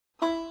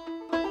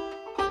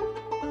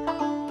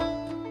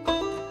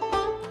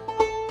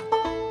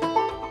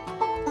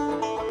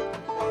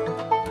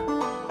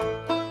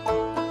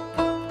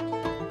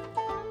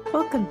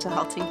Welcome to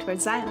Halting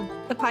Towards Zion,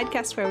 the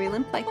podcast where we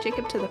limp like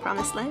Jacob to the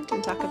promised land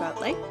and talk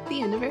about life, the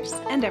universe,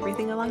 and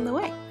everything along the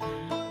way.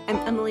 I'm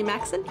Emily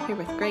Maxon, here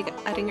with Greg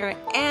Uttinger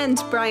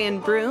and Bryan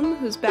Broom,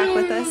 who's back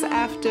with us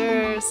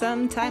after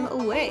some time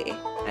away.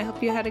 I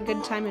hope you had a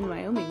good time in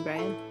Wyoming,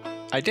 Bryan.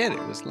 I did.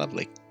 It was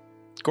lovely.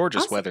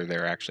 Gorgeous Awesome. weather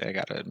there, actually, I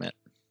gotta admit.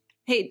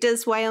 Hey,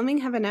 does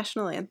Wyoming have a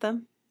national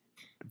anthem?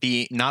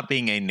 Not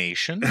being a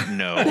nation?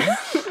 No.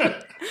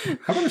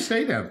 How about a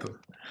state anthem?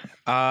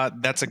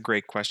 That's a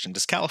great question.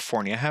 Does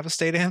California have a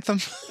state anthem?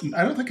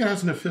 I don't think it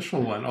has an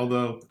official one,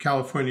 although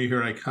California,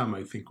 Here I Come,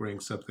 I think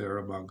ranks up there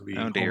among the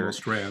almost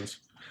strands.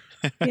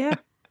 Yeah,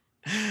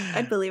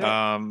 I'd believe it.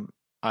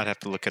 I'd have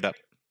to look it up.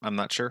 I'm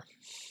not sure.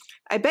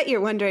 I bet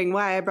you're wondering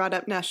why I brought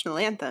up national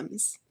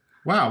anthems.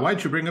 Wow,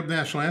 why'd you bring up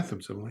national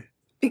anthems, Emily?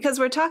 Because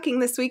we're talking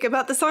this week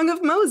about the Song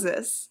of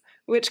Moses,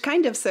 which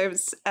kind of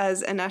serves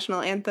as a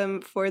national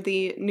anthem for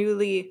the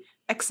newly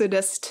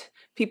exodused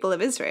people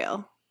of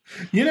Israel.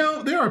 You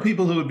know, there are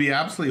people who would be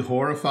absolutely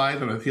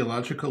horrified on a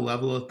theological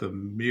level at the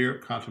mere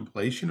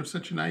contemplation of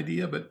such an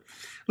idea, but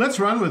let's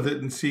run with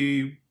it and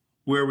see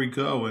where we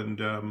go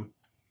and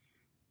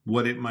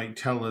what it might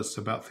tell us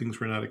about things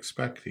we're not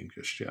expecting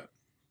just yet.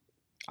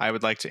 I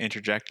would like to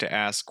interject to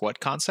ask what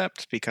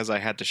concept, because I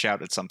had to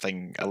shout at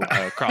something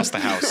across the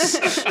house.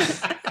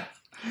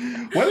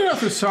 Whether or not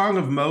the Song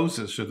of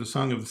Moses or the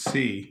Song of the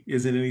Sea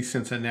is in any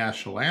sense a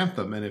national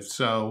anthem, and if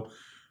so,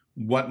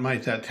 what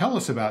might that tell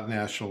us about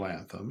national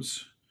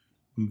anthems?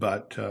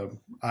 But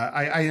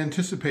I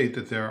anticipate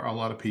that there are a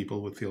lot of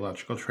people with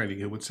theological training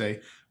who would say,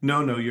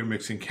 no, you're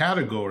mixing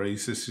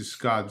categories. This is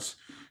God's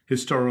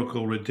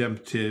historical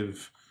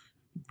redemptive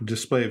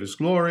display of his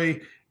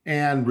glory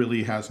and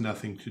really has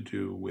nothing to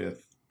do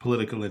with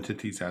political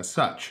entities as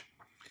such.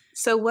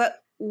 So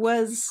what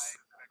was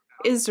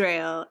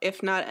Israel,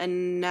 if not a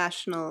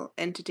national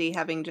entity,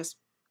 having just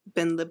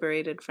been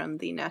liberated from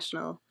the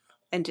national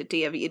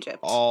entity of Egypt?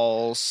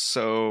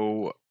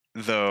 Also,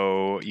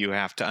 though, you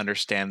have to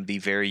understand the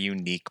very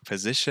unique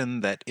position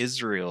that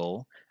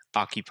Israel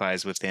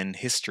occupies within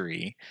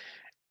history,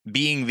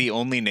 being the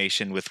only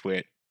nation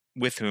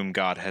with whom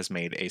God has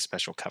made a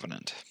special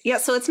covenant. Yeah,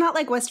 so it's not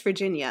like West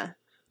Virginia,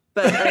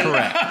 but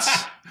like...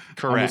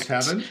 Correct.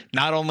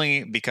 Not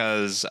only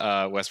because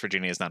West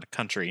Virginia is not a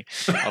country,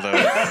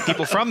 although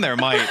people from there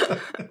might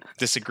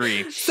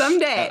disagree.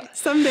 Someday,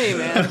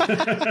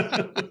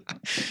 man.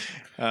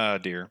 Oh,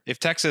 dear. If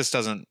Texas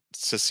doesn't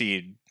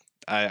secede,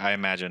 I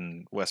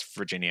imagine West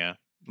Virginia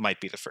might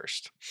be the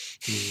first.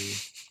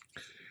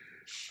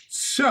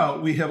 So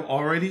we have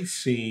already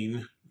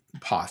seen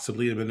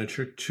possibly a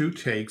miniature two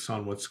takes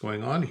on what's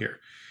going on here.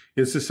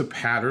 Is this a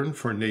pattern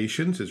for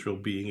nations, Israel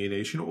being a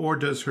nation, or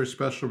does her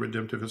special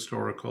redemptive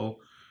historical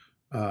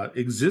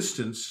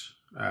existence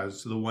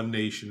as the one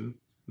nation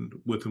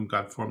with whom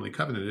God formally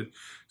covenanted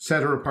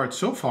set her apart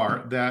so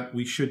far that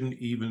we shouldn't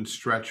even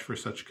stretch for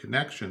such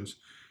connections?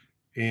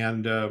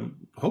 And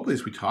hopefully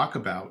as we talk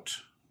about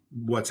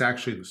what's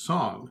actually the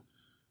song,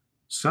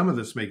 some of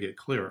this may get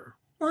clearer,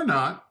 or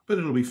not, but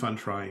it'll be fun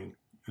trying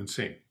and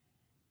seeing.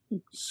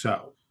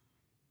 So,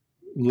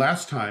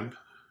 last time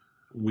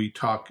we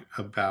talked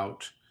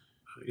about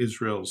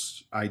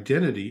Israel's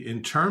identity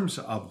in terms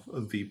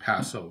of the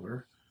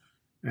Passover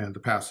and the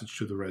passage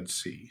to the Red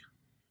Sea.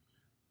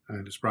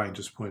 And as Bryan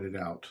just pointed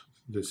out,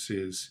 this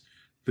is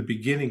the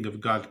beginning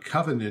of God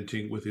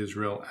covenanting with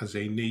Israel as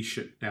a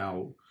nation.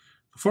 Now,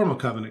 the formal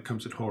covenant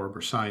comes at Horeb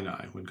or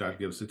Sinai when God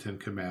gives the Ten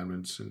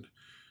Commandments. And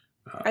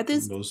are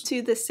these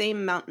to the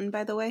same mountain,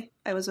 by the way?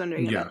 I was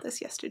wondering about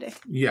this yesterday.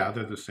 Yeah,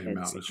 they're the same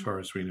mountain as far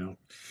as we know.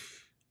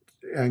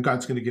 And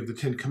God's going to give the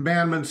Ten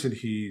Commandments, and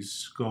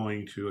he's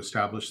going to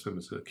establish them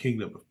as a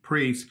kingdom of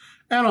priests,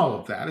 and all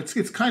of that.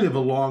 It's kind of a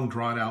long,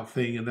 drawn-out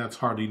thing, and that's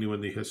hardly new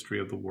in the history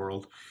of the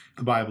world.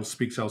 The Bible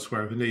speaks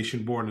elsewhere of a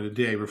nation born in a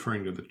day,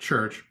 referring to the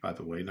church, by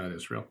the way, not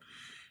Israel.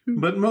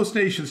 But most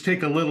nations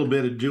take a little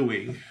bit of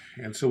doing,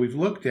 and so we've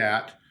looked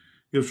at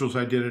Israel's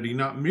identity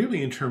not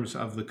merely in terms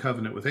of the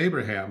covenant with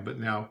Abraham, but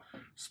now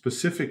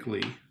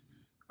specifically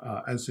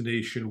as a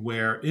nation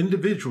where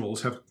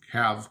individuals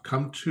have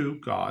come to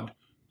God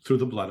through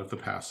the blood of the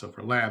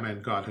Passover lamb,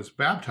 and God has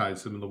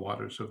baptized them in the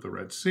waters of the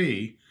Red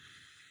Sea.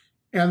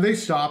 And they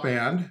stop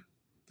and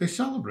they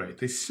celebrate,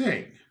 they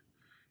sing.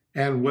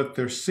 And what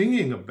they're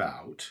singing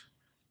about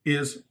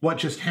is what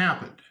just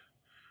happened.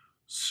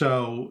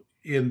 So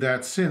in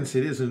that sense,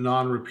 it is a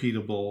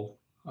non-repeatable,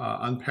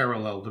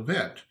 unparalleled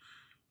event.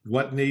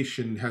 What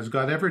nation has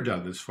God ever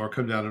done this for?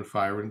 Come down in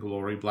fire and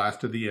glory,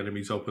 blasted the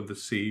enemies, opened the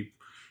sea,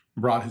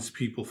 brought his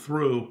people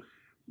through,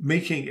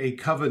 making a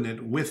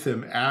covenant with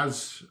him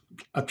as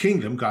a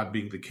kingdom, God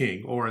being the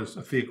king, or as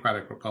a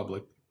theocratic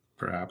republic,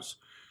 perhaps.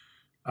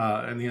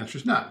 And the answer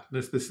is not.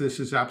 This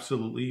is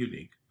absolutely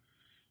unique.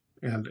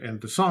 And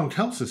the song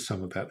tells us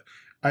some of that.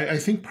 I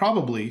think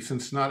probably,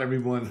 since not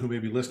everyone who may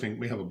be listening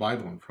may have a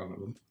Bible in front of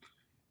them,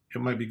 it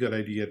might be a good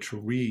idea to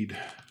read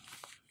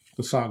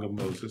the Song of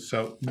Moses.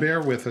 So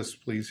bear with us,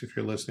 please, if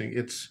you're listening.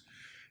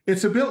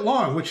 It's a bit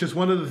long, which is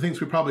one of the things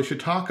we probably should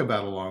talk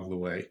about along the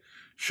way.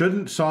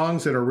 Shouldn't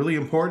songs that are really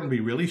important be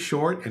really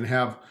short and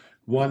have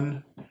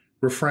one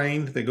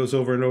refrain that goes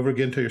over and over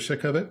again till you're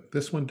sick of it?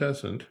 This one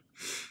doesn't.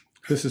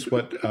 This is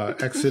what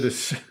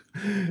Exodus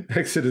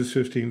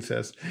 15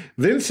 says.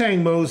 Then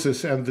sang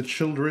Moses and the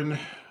children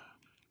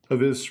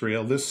of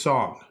Israel this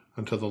song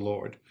unto the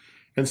Lord,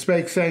 and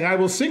spake, saying, I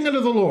will sing unto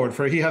the Lord,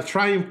 for he hath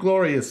triumphed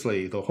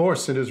gloriously. The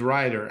horse and his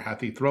rider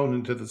hath he thrown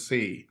into the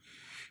sea.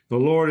 The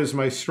Lord is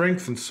my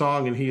strength and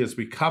song, and he has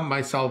become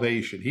my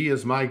salvation. He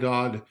is my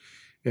God,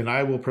 and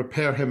I will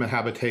prepare him a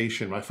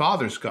habitation, my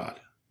father's God,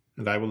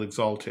 and I will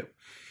exalt him.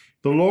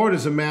 The Lord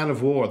is a man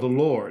of war. The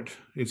Lord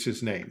is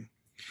his name.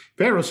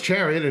 Pharaoh's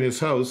chariot and his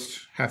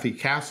host hath he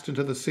cast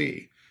into the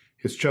sea.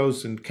 His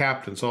chosen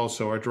captains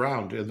also are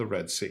drowned in the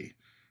Red Sea.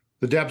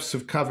 The depths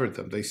have covered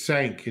them. They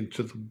sank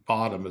into the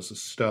bottom as a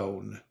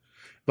stone.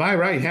 Thy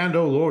right hand,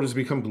 O Lord, has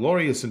become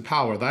glorious in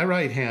power. Thy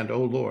right hand,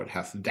 O Lord,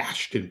 hath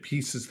dashed in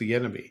pieces the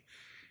enemy.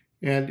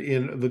 And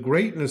in the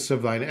greatness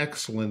of thine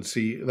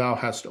excellency thou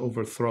hast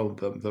overthrown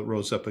them that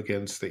rose up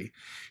against thee.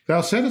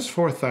 Thou settest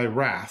forth thy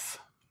wrath,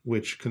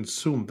 which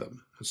consumed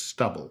them as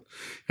stubble.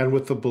 And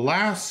with the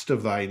blast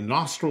of thy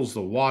nostrils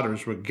the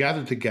waters were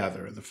gathered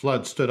together, and the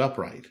flood stood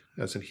upright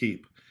as an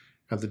heap,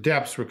 and the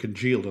depths were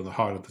congealed in the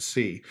heart of the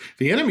sea.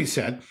 The enemy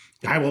said,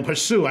 I will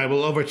pursue, I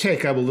will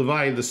overtake, I will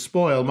divide the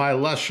spoil. My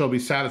lust shall be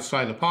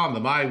satisfied upon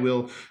them. I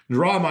will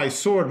draw my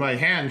sword, my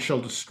hand shall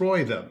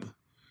destroy them.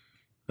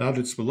 Thou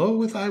didst blow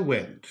with thy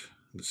wind,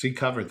 and the sea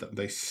covered them.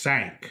 They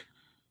sank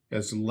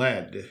as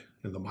lead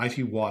in the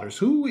mighty waters.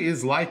 Who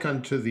is like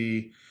unto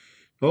thee,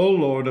 O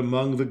Lord,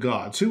 among the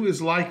gods? Who is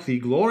like thee,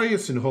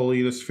 glorious in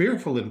holiness,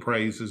 fearful in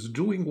praises,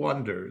 doing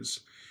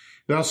wonders?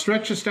 Thou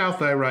stretchest out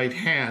thy right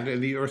hand,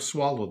 and the earth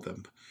swallowed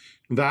them.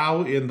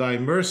 Thou in thy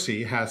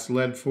mercy hast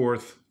led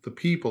forth the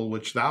people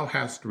which thou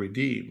hast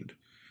redeemed.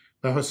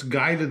 Thou hast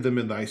guided them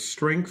in thy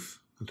strength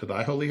unto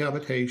thy holy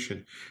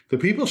habitation. The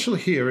people shall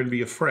hear and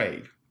be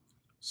afraid.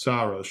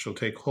 Sorrow shall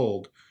take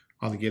hold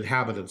on the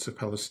inhabitants of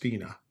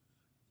Palestina.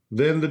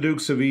 Then the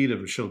dukes of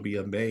Edom shall be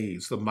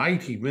amazed. The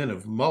mighty men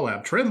of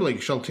Moab, trembling,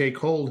 shall take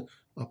hold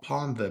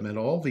upon them, and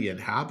all the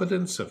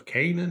inhabitants of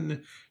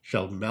Canaan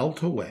shall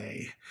melt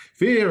away.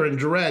 Fear and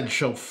dread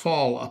shall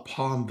fall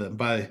upon them.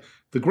 By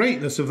the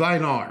greatness of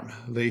thine arm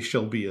they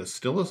shall be as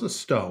still as a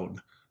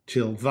stone,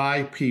 till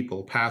thy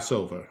people pass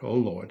over, O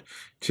Lord,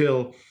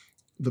 till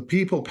the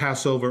people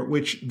pass over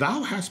which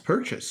thou hast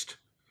purchased.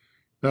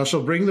 Thou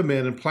shalt bring them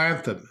in and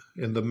plant them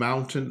in the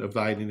mountain of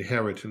thine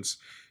inheritance,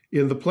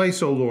 in the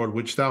place, O Lord,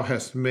 which thou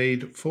hast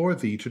made for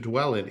thee to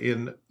dwell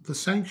in the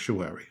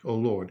sanctuary, O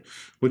Lord,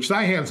 which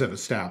thy hands have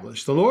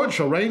established. The Lord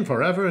shall reign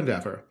forever and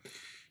ever.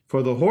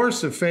 For the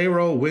horse of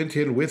Pharaoh went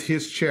in with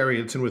his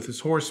chariots and with his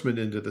horsemen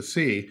into the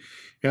sea,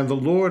 and the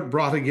Lord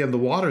brought again the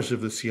waters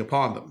of the sea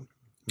upon them.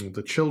 And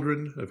the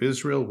children of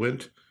Israel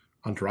went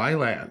on dry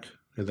land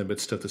in the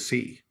midst of the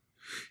sea.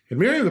 And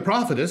Miriam the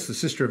prophetess, the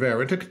sister of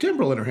Aaron, took a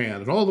timbrel in her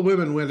hand, and all the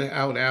women went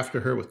out after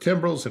her with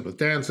timbrels and with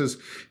dances.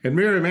 And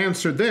Miriam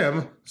answered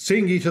them,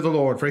 Sing ye to the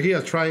Lord, for he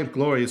hath triumphed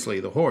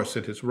gloriously. The horse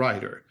and his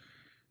rider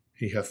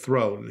he hath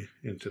thrown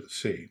into the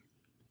sea.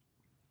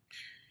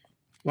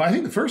 Well, I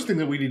think the first thing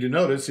that we need to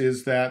notice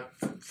is that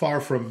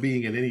far from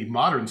being in any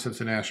modern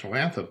sense a national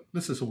anthem,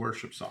 this is a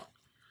worship song.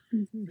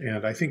 Mm-hmm.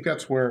 And I think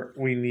that's where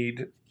we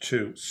need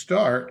to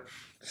start.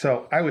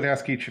 So I would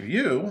ask each of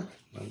you,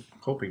 I'm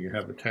hoping you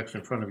have the text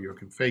in front of you or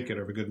can fake it or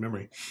have a good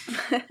memory.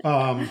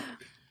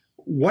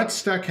 What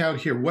stuck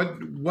out here? What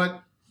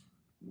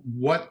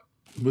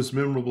was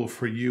memorable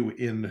for you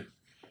in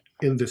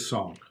this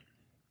song?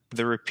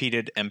 The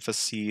repeated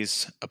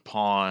emphases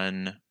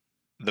upon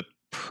the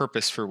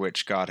purpose for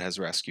which God has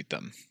rescued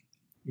them.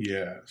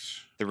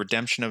 Yes. The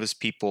redemption of his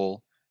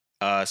people,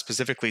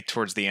 specifically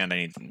towards the end. I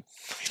need to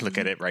look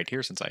at it right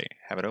here since I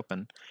have it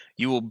open.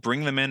 You will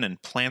bring them in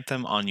and plant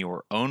them on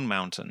your own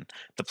mountain,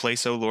 the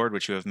place, O Lord,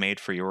 which you have made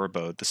for your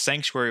abode, the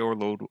sanctuary,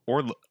 O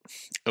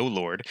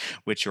Lord,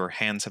 which your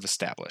hands have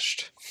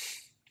established.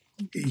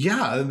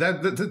 Yeah,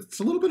 that's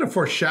a little bit of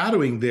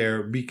foreshadowing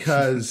there,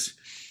 because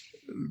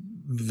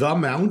the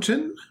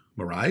mountain,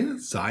 Moriah,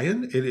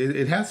 Zion,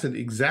 it hasn't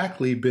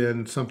exactly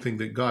been something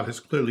that God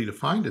has clearly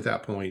defined at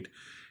that point.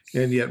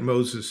 And yet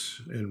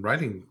Moses, in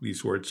writing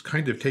these words,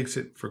 kind of takes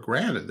it for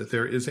granted that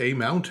there is a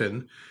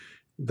mountain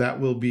that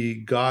will be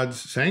God's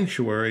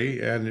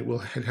sanctuary, and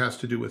it has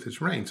to do with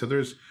his reign. So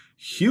there's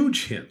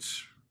huge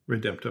hints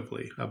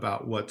redemptively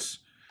about what's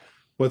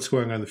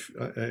going on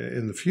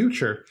in the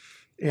future.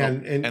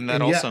 And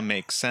that also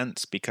makes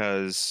sense,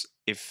 because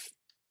if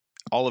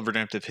all of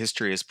redemptive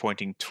history is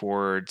pointing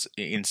towards,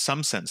 in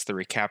some sense, the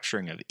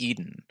recapturing of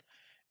Eden,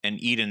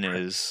 and Eden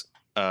is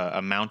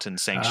a mountain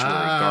sanctuary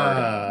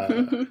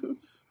garden.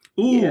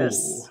 Ooh,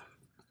 yes.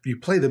 You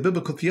play the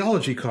biblical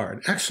theology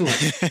card.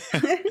 Excellent.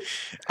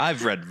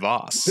 I've read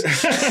Voss.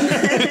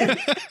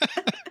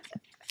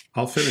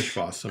 I'll finish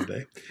Voss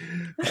someday.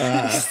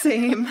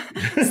 Same,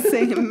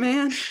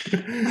 man.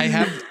 I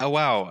have. Oh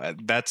wow,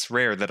 that's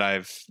rare that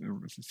I've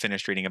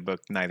finished reading a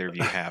book neither of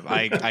you have.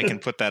 I can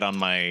put that on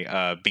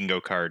my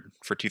bingo card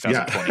for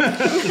 2020.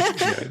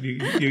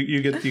 Yeah,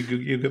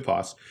 you get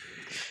Voss.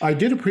 I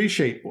did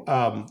appreciate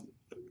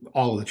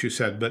all that you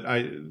said, but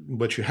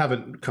what you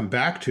haven't come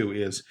back to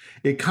is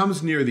it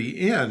comes near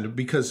the end,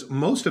 because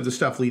most of the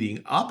stuff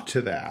leading up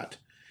to that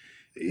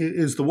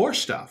is the war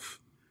stuff.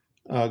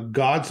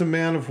 God's a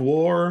man of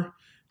war.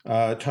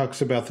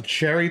 Talks about the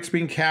chariots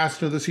being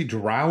cast into the sea,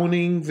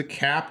 drowning the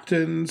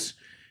captains.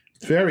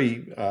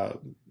 Very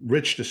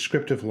rich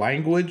descriptive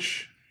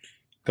language.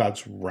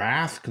 God's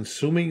wrath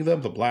consuming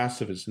them, the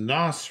blast of his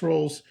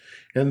nostrils.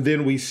 And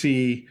then we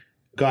see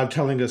God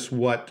telling us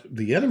what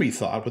the enemy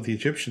thought, what the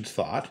Egyptians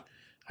thought.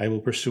 I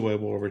will pursue, I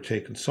will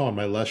overtake, and so on.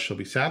 My lust shall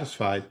be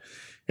satisfied.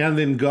 And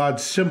then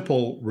God's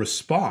simple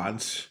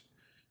response.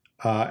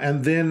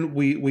 And then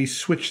we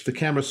switch, the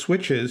camera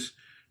switches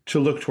to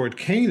look toward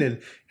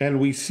Canaan, and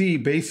we see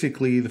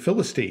basically the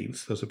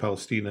Philistines, those of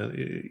Palestina,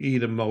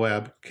 Edom,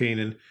 Moab,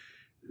 Canaan,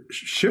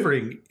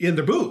 shivering in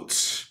their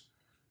boots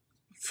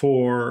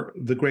for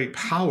the great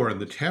power and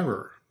the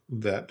terror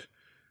that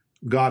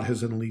God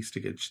has unleashed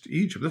against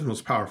Egypt. This is the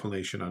most powerful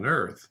nation on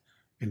earth.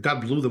 And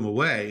God blew them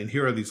away. And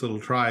here are these little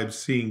tribes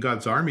seeing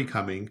God's army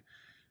coming,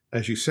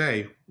 as you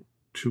say,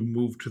 to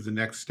move to the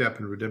next step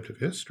in redemptive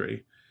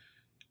history.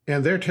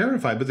 And they're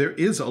terrified. But there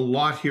is a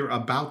lot here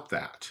about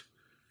that.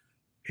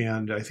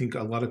 And I think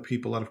a lot of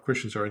people, a lot of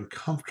Christians are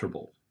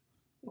uncomfortable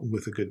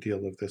with a good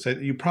deal of this.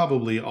 You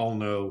probably all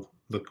know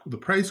the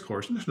praise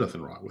chorus, and there's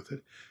nothing wrong with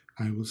it.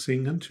 I will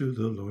sing unto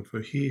the Lord,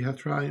 for he hath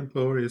triumphed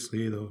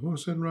gloriously, the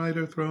horse and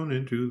rider thrown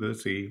into the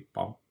sea.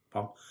 Bum,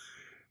 bum.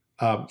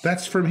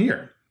 That's from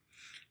here.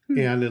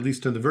 And at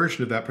least in the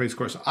version of that praise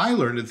chorus I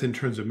learned, it then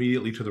turns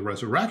immediately to the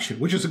resurrection,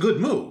 which is a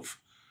good move,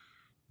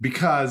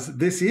 because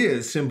this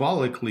is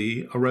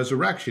symbolically a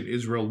resurrection.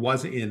 Israel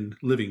was in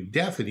living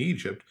death in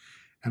Egypt,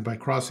 and by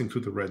crossing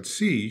through the Red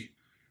Sea,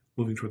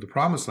 moving toward the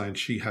Promised Land,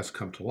 she has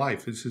come to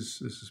life. This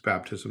is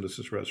baptism. This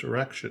is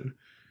resurrection.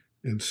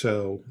 And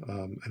so,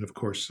 and of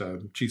course,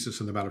 Jesus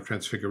in the Mount of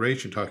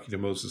Transfiguration, talking to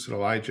Moses and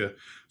Elijah,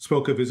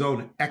 spoke of his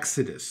own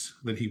exodus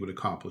that he would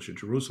accomplish in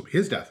Jerusalem,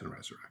 his death and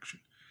resurrection.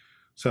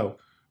 So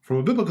from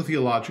a biblical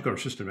theological or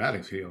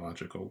systematic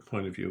theological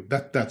point of view,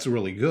 that's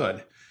really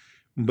good.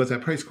 But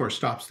that praise chorus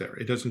stops there.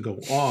 It doesn't go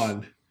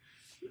on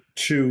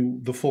to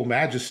the full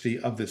majesty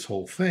of this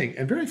whole thing.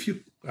 And very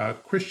few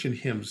Christian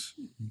hymns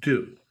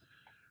do.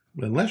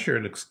 Unless you're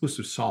an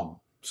exclusive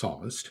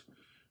psalmist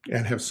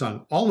and have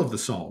sung all of the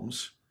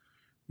Psalms,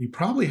 you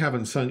probably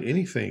haven't sung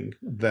anything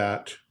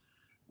that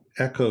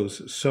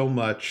echoes so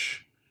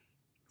much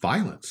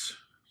violence,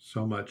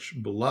 so much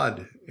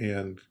blood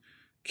and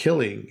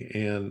killing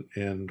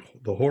and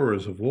the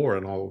horrors of war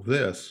and all of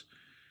this.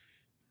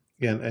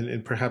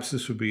 And perhaps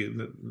this would be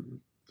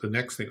the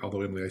next thing,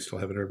 although, Emily, I still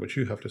haven't heard what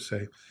you have to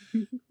say.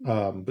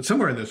 But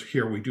somewhere in this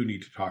here, we do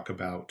need to talk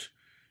about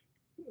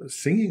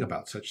singing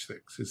about such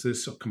things. Is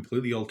this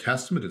completely Old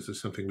Testament? Is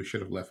this something we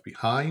should have left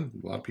behind?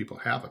 A lot of people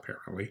have,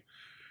 apparently.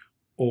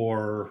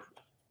 Or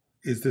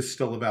is this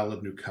still a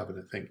valid New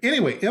Covenant thing?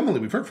 Anyway,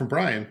 Emily, we've heard from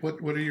Bryan.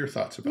 What are your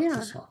thoughts about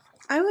this song?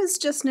 I was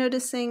just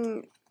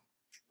noticing,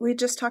 we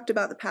just talked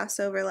about the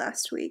Passover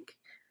last week.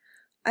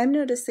 I'm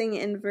noticing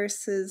in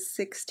verses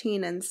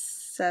 16 and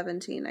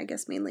 17, I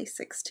guess mainly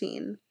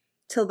 16,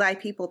 till thy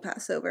people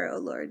pass over, O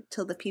Lord,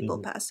 till the people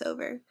pass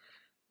over.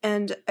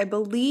 And I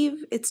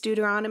believe it's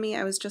Deuteronomy.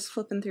 I was just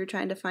flipping through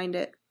trying to find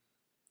it.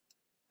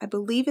 I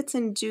believe it's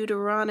in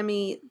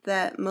Deuteronomy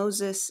that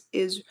Moses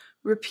is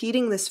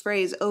repeating this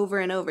phrase over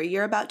and over.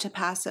 You're about to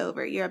pass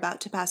over. You're about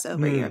to pass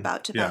over. You're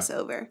about to pass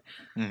over.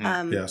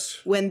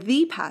 Yes. When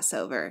the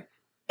Passover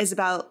is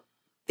about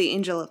the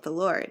angel of the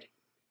Lord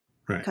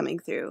coming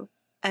through.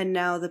 And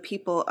now the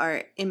people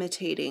are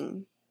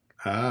imitating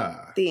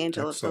the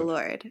angel of the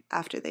Lord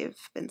after they've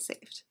been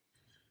saved.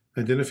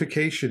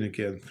 Identification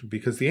again,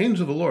 because the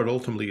angel of the Lord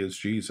ultimately is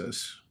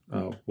Jesus,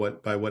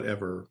 by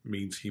whatever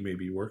means he may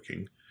be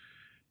working.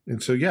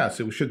 And so, yes,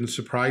 it shouldn't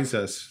surprise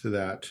us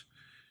that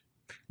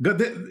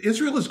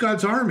Israel is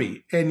God's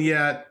army, and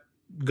yet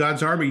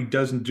God's army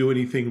doesn't do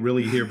anything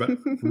really here but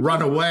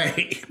run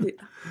away.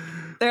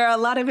 There are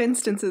a lot of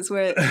instances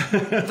where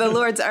the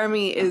Lord's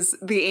army is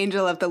the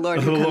angel of the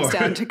Lord who comes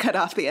down to cut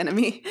off the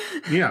enemy.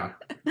 Yeah,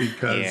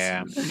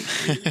 because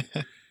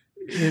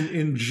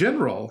in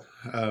general,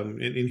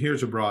 and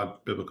here's a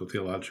broad biblical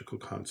theological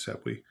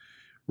concept.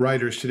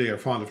 Writers today are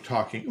fond of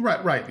talking,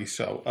 rightly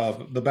so,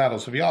 of the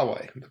battles of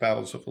Yahweh, the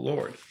battles of the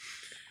Lord,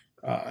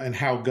 and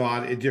how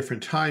God at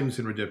different times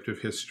in redemptive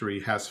history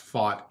has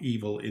fought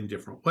evil in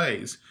different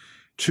ways.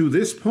 To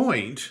this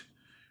point,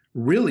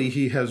 really,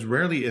 he has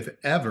rarely, if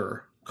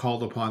ever,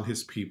 called upon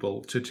his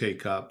people to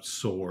take up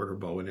sword or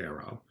bow and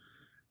arrow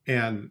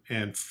and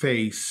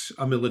face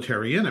a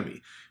military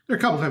enemy. There are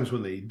a couple times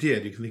when they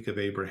did. You can think of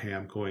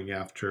Abraham going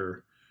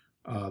after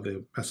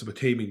the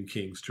Mesopotamian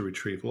kings to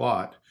retrieve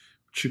Lot.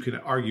 But you can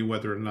argue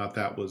whether or not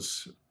that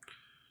was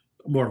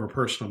more of a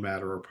personal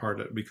matter or part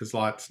of, because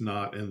Lot's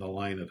not in the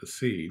line of the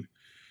seed.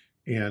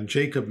 And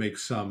Jacob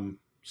makes some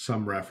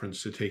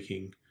reference to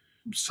taking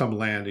some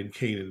land in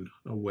Canaan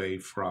away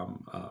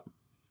from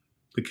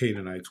the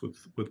Canaanites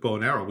with bow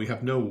and arrow. We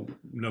have no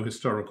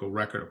historical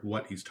record of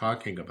what he's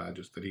talking about,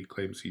 just that he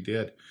claims he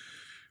did.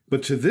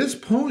 But to this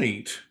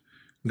point,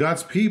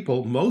 God's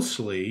people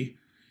mostly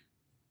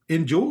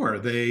endure.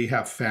 They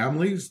have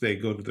families, they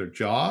go to their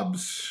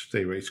jobs,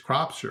 they raise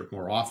crops, or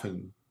more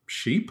often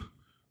sheep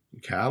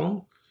and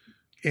cattle.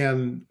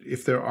 And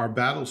if there are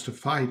battles to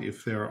fight,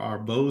 if there are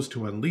bows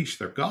to unleash,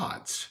 they're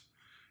God's.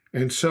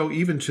 And so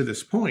even to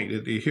this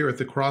point, here at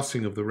the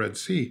crossing of the Red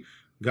Sea,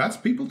 God's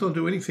people don't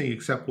do anything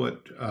except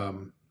what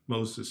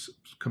Moses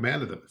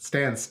commanded them: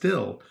 stand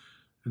still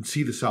and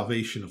see the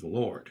salvation of the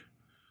Lord.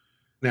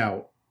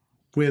 Now,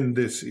 when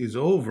this is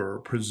over,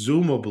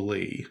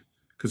 presumably,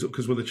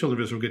 because when the children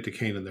of Israel get to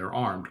Canaan, they're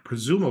armed,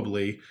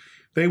 presumably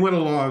they went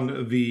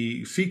along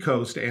the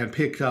seacoast and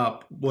picked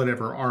up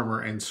whatever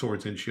armor and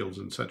swords and shields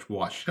and such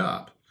washed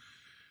up,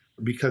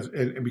 because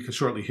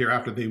shortly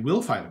hereafter they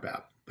will fight a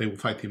battle. They will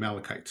fight the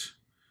Amalekites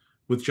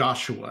with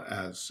Joshua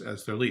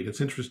as their lead.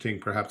 It's interesting,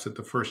 perhaps, that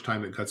the first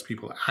time that God's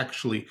people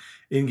actually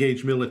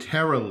engage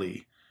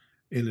militarily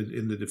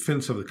in the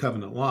defense of the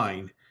covenant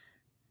line,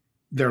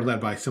 they're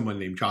led by someone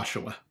named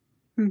Joshua,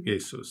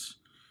 Jesus.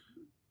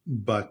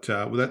 But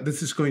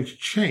this is going to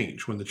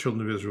change when the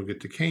children of Israel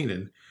get to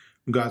Canaan.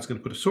 God's going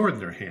to put a sword in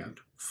their hand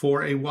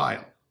for a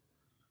while.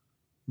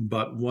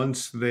 But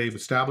once they've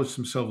established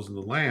themselves in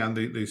the land,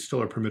 they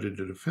still are permitted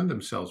to defend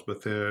themselves,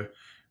 but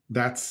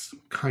that's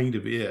kind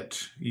of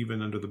it.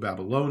 Even under the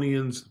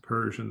Babylonians, the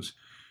Persians,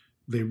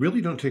 they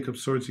really don't take up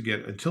swords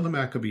again until the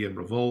Maccabean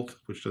revolt,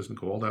 which doesn't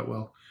go all that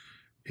well.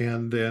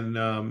 And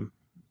then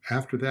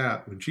after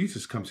that, when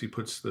Jesus comes, he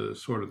puts the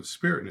sword of the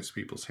Spirit in his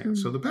people's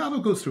hands. So the battle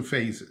goes through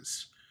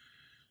phases.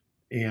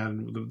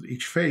 And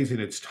each phase in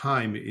its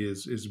time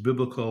is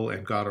biblical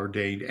and God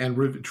ordained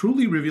and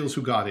truly reveals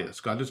who God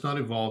is. God does not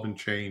evolve and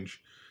change.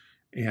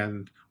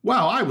 And,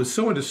 wow, I was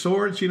so into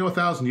swords,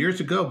 1,000 years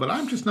ago, but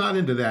I'm just not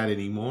into that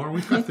anymore.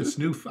 We've got this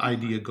new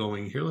idea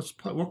going here. Let's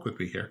work with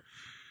me here.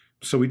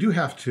 So we do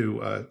have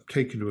to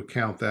take into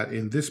account that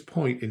in this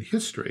point in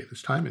history,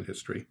 this time in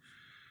history,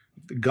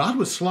 God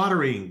was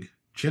slaughtering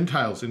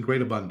Gentiles in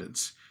great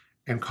abundance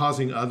and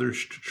causing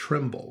others to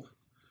tremble.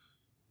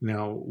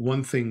 Now,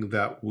 one thing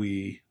that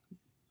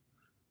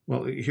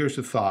here's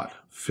the thought.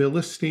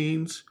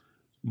 Philistines,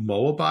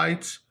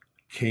 Moabites,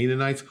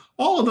 Canaanites,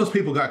 all of those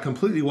people got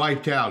completely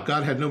wiped out.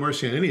 God had no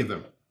mercy on any of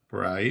them,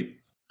 right?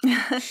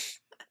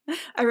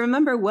 I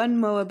remember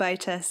one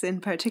Moabitess in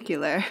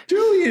particular. Do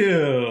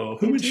you?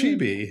 Who would she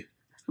be?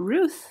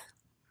 Ruth.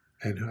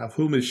 And of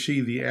whom is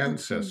she the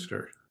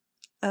ancestor?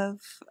 Of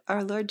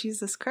our Lord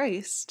Jesus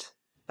Christ,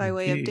 by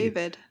way of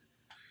David.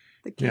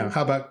 The king. Now,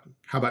 how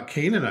about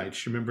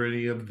Canaanites? You remember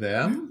any of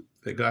them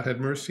that God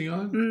had mercy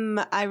on?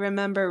 I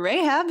remember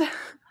Rahab.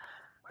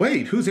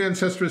 Wait, whose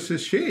ancestress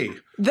is she?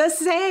 The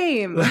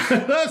same.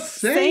 The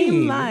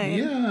same line.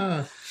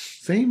 Yeah,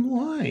 same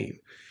line.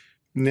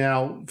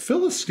 Now,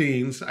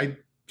 Philistines, I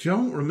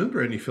don't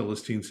remember any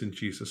Philistines in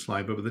Jesus'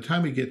 line, but by the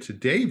time we get to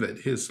David,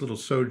 his little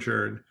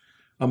sojourn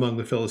among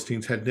the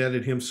Philistines had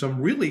netted him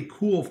some really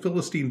cool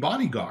Philistine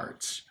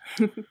bodyguards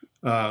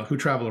who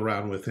travel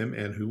around with him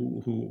and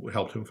who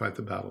helped him fight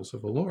the battles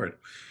of the Lord.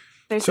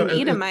 There's an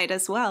Edomite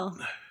as well.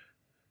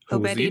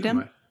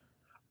 Obed-Edom.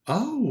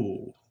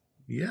 Oh,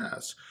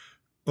 yes.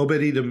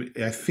 Obed-Edom,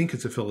 I think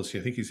it's a Philistine.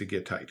 I think he's a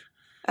Gittite.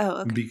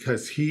 Oh, okay.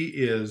 Because he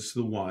is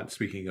the one,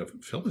 speaking of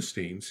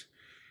Philistines,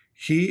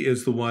 he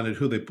is the one at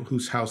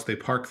whose house they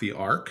park the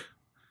ark.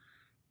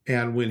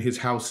 And when his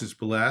house is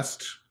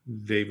blessed,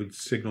 David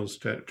signals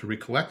to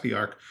recollect the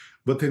ark.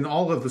 But then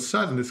all of a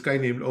sudden, this guy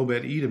named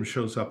Obed-Edom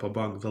shows up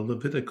among the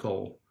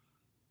Levitical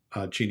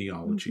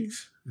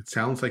genealogies. It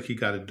sounds like he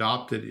got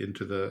adopted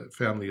into the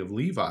family of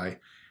Levi,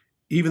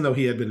 even though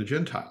he had been a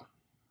Gentile.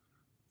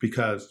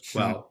 Because,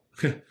 well,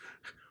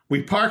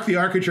 we parked the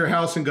ark at your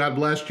house and God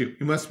blessed you.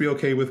 You must be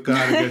okay with God.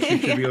 I guess you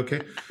should be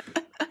okay.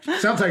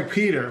 Sounds like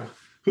Peter.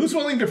 Who's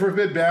willing to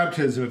forbid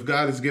baptism if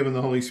God has given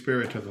the Holy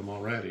Spirit to them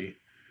already?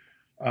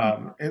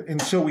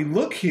 And so we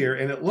look here,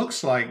 and it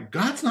looks like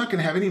God's not going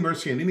to have any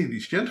mercy on any of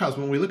these Gentiles.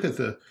 When we look at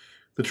the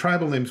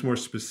tribal names more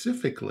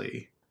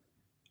specifically,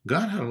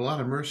 God had a lot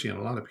of mercy on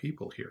a lot of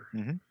people here.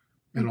 Mm-hmm.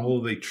 And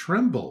although they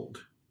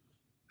trembled,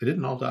 they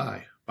didn't all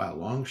die by a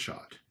long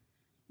shot.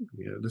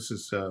 This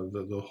is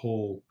the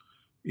whole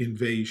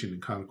invasion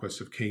and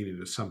conquest of Canaan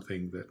is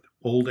something that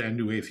old and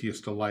new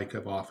atheists alike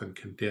have often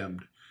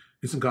condemned.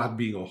 Isn't God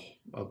being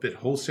a bit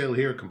wholesale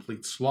here,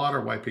 complete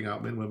slaughter, wiping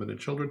out men, women, and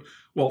children?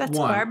 Well, that's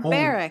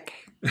barbaric.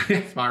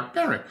 It's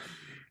barbaric.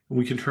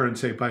 We can turn and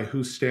say, by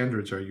whose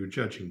standards are you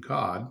judging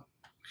God?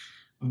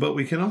 But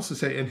we can also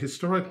say, and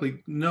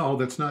historically, no,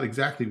 that's not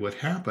exactly what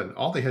happened.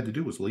 All they had to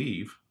do was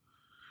leave.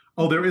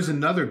 Oh, there is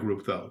another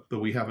group, though, that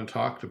we haven't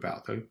talked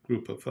about, the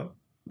group of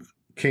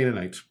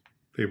Canaanites.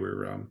 They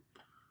were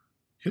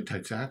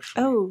Hittites,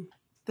 actually. Oh,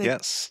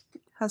 yes.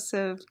 House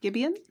of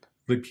Gibeon?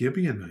 The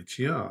Gibeonites,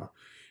 yeah.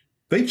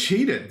 They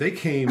cheated. They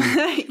came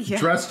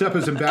dressed up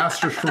as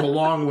ambassadors from a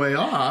long way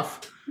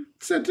off.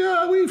 Said,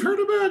 we've heard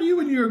about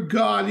you and your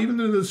God, even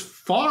in this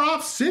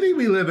far-off city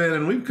we live in,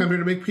 and we've come here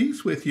to make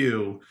peace with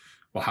you.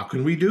 Well, how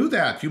can we do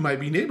that? You might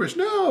be neighbors.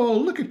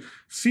 No,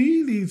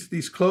 see,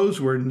 these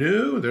clothes were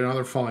new. Now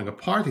they're falling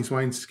apart. These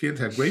wineskins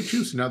had grape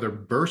juice, and now they're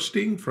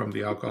bursting from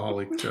the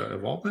alcoholic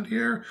involvement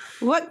here.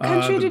 What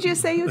country did you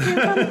say you came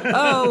from?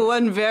 Oh,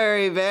 one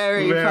very,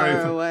 very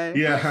far away.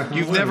 Yeah.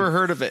 You've never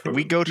heard of it.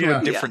 We go to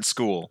a different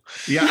school.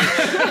 Yeah.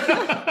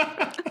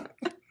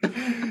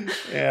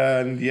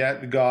 And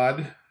yet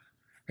God,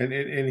 and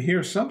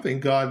here's something,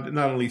 God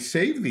not only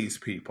saved these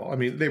people, I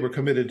mean, they were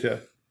committed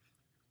to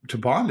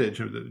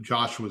bondage.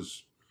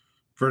 Joshua's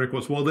verdict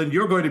was, well, then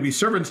you're going to be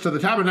servants to the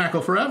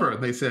tabernacle forever.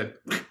 And they said,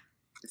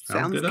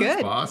 sounds good,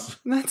 us, boss.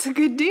 That's a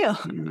good deal.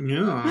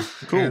 Yeah.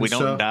 Cool. And we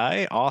don't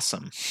die.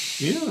 Awesome.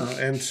 Yeah.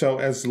 And so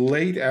as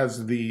late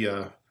as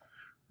the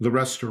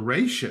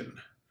Restoration,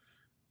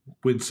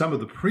 when some of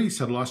the priests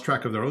had lost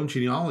track of their own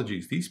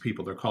genealogies, these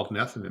people, they're called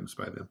Anthems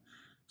by them,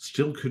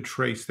 still could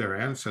trace their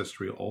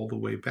ancestry all the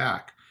way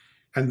back.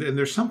 And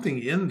there's something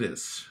in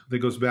this that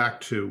goes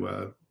back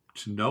to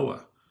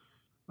Noah,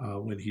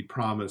 when he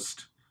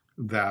promised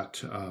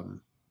that,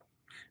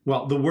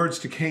 the words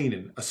to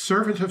Canaan, a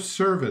servant of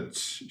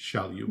servants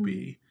shall you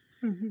be.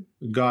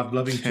 Mm-hmm. God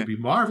loving to be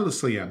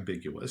marvelously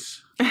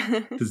ambiguous.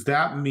 Does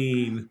that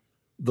mean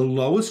the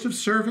lowest of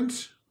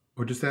servants,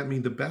 or does that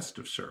mean the best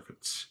of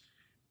servants?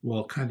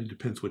 Well, it kind of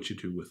depends what you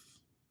do with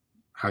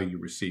how you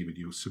receive it.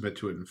 You submit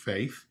to it in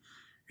faith,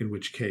 in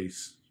which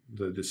case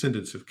the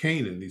descendants of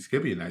Canaan, these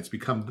Gibeonites,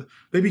 become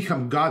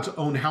God's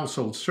own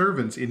household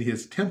servants in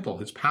his temple,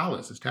 his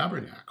palace, his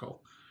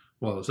tabernacle,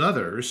 while as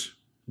others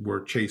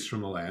were chased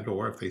from the land,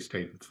 or if they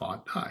stayed and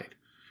fought, died.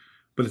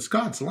 But it's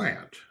God's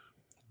land.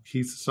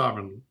 He's the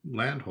sovereign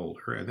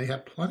landholder, and they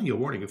had plenty of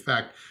warning. In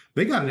fact,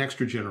 they got an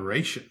extra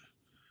generation.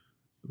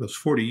 Those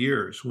 40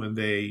 years when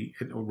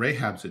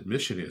Rahab's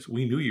admission is,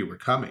 we knew you were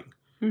coming.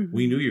 Mm-hmm.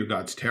 We knew your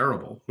God's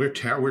terrible.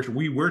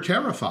 We were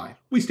terrified.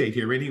 We stayed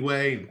here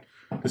anyway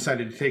and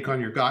decided to take on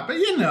your God, but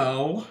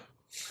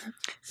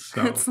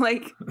So. It's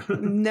like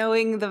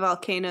knowing the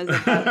volcano's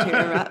about to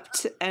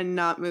erupt and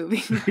not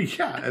moving.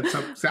 Yeah, that's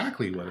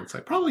exactly what it's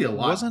like. Probably a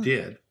lot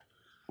did.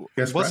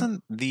 Yes,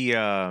 wasn't the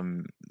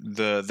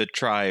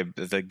tribe,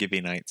 the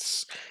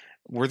Gibeonites,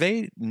 were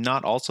they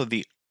not also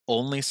the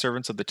only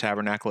servants of the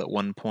tabernacle at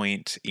one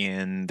point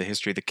in the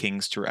history of the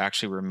kings to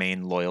actually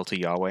remain loyal to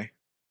Yahweh?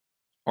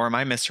 Or am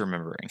I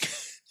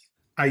misremembering?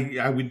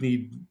 I would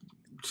need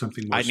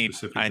something more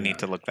specific. I need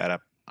to look that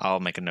up. I'll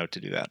make a note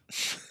to do that.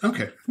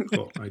 Okay,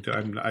 cool.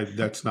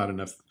 That's not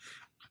enough.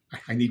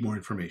 I need more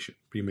information.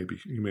 You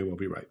may well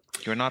be right.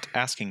 You're not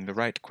asking the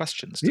right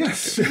questions.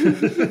 Yes.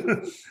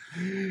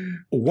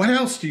 What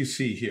else do you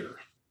see here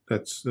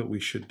that we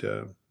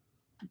should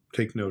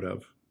take note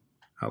of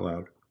out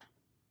loud?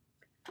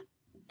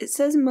 It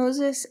says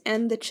Moses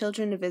and the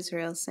children of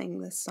Israel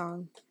sang this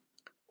song.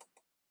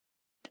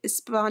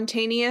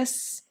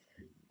 Spontaneous,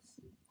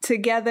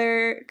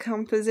 together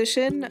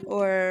composition,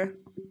 or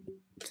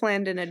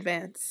planned in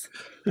advance?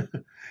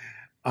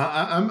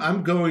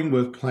 I'm going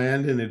with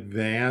planned in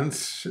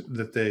advance.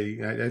 That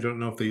I don't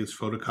know if they use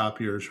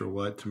photocopiers or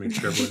what to make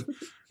sure everyone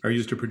or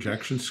used a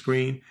projection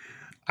screen.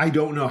 I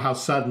don't know how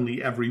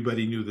suddenly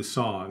everybody knew the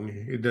song.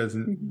 It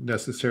doesn't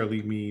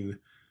necessarily mean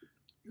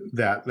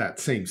that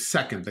same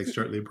second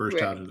they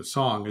burst out into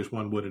song as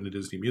one would in a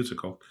Disney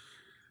musical.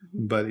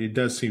 But it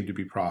does seem to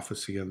be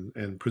prophecy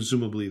and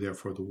presumably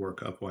therefore the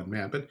work of one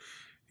man. But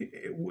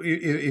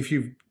if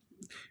you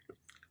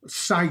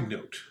side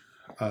note,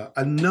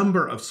 a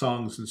number of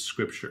songs in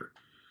Scripture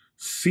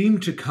seem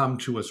to come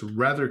to us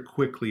rather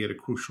quickly at a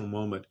crucial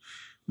moment.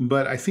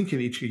 But I think in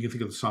each, you can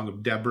think of the song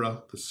of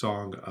Deborah, the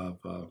song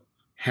of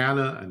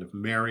Hannah and of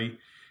Mary.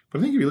 But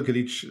I think if you look at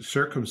each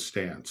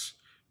circumstance,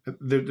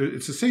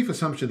 it's a safe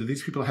assumption that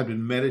these people had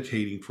been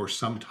meditating for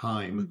some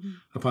time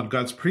upon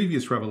God's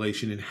previous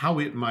revelation and how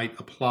it might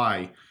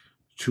apply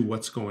to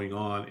what's going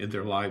on in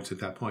their lives at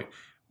that point.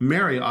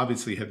 Mary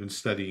obviously had been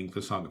studying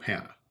the Song of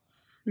Hannah.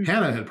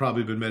 Hannah had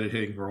probably been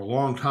meditating for a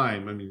long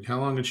time. I mean, how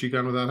long had she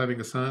gone without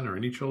having a son or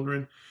any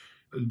children?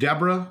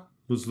 Deborah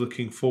was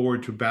looking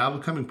forward to battle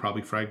coming,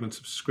 probably fragments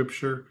of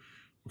Scripture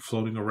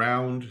floating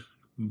around.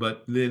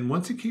 But then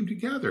once it came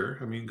together,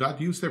 I mean,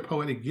 God used their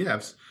poetic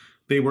gifts.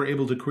 They were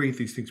able to create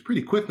these things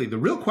pretty quickly. The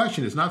real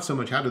question is not so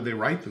much how did they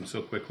write them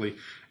so quickly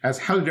as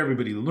how did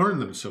everybody learn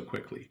them so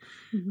quickly.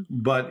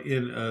 But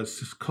in a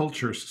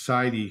culture,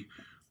 society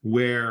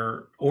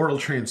where oral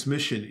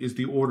transmission is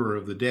the order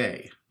of the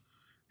day,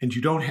 and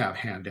you don't have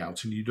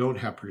handouts and you don't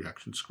have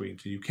projection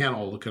screens and you can't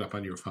all look it up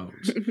on your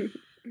phones,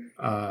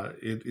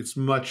 it's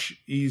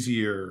much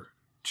easier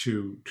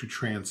to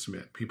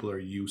transmit. People are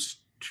used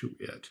to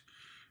it.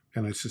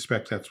 And I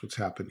suspect that's what's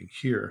happening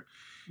here.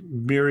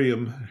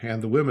 Miriam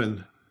and the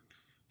women,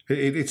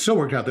 it's so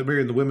worked out that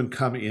Miriam and the women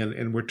come in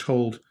and we're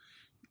told,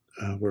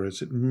 where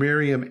is it?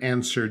 Miriam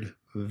answered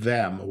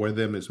them, where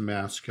them is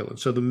masculine.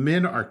 So the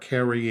men are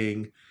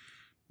carrying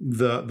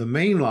the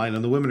main line,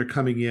 and the women are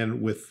coming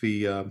in with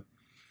the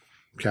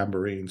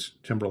tambourines,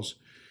 timbrels,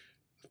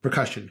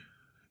 percussion,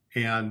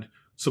 and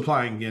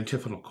supplying the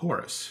antiphonal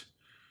chorus.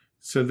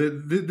 So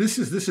this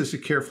is a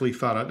carefully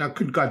thought out. Now,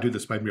 could God do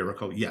this by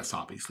miracle? Yes,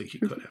 obviously he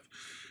could have.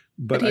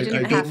 But he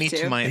didn't You have beat me to.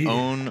 to my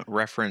own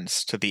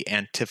reference to the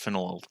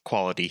antiphonal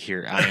quality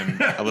here. I am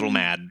a little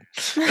mad.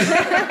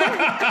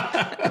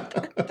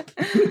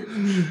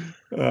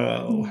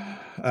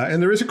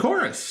 And there is a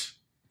chorus.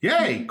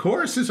 Yay!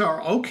 Choruses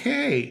are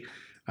okay.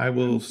 I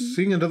will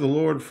sing unto the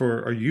Lord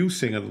or you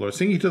sing unto the Lord.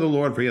 Sing ye to the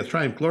Lord, for he hath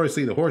triumphed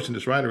gloriously. The horse and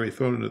his rider he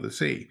thrown into the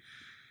sea.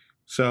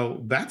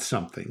 So that's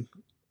something.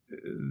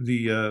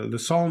 The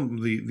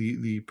psalm,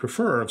 the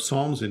preferer of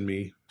psalms in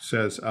me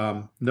says,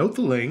 note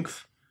the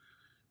length.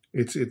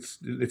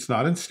 It's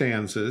not in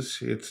stanzas.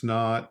 It's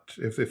not,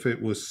 if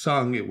it was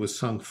sung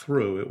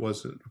through. It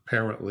wasn't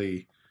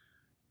apparently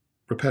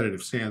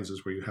repetitive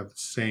stanzas where you have the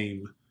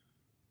same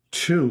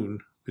tune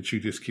that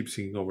you just keep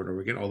singing over and over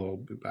again,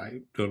 although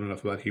I don't know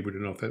enough about Hebrew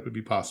to know if that would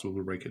be possible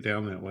to break it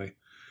down that way.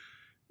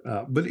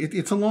 But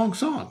it's a long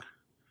song,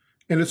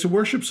 and it's a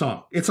worship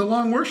song. It's a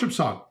long worship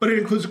song, but it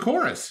includes a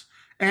chorus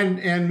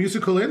and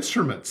musical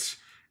instruments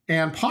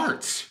and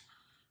parts.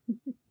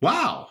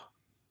 Wow,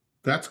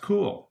 that's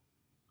cool.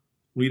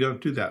 We don't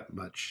do that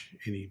much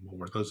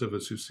anymore. Those of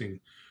us who sing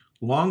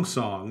long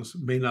songs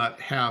may not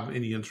have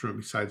any instrument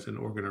besides an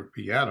organ or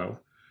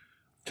piano.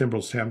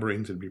 Timbrels,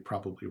 tambourines would be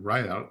probably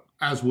right out,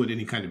 as would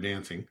any kind of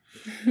dancing.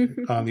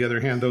 On the other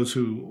hand, those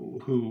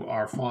who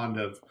are fond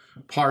of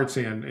parts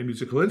and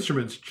musical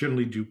instruments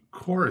generally do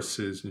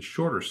choruses and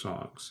shorter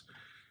songs.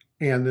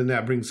 And then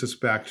that brings us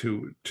back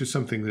to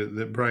something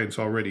that Bryan's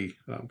already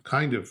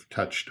kind of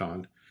touched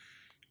on.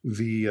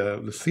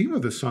 The theme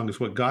of this song is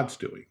what God's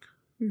doing.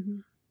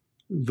 Mm-hmm.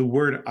 The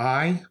word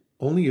I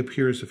only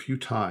appears a few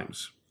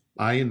times.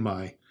 I and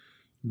my.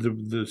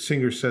 The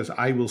singer says,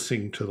 I will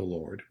sing to the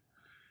Lord.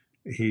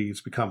 He's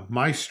become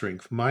my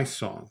strength, my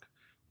song.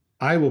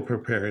 I will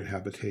prepare an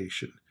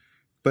habitation.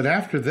 But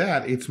after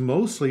that, it's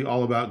mostly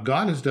all about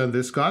God has done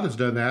this, God has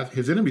done that,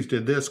 his enemies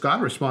did this,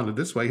 God responded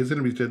this way, his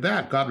enemies did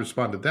that, God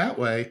responded that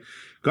way,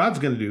 God's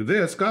going to do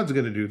this, God's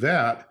going to do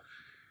that.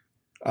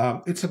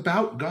 It's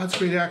about God's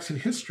great acts in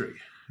history.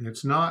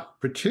 It's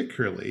not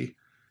particularly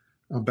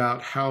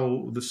about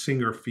how the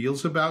singer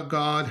feels about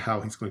God,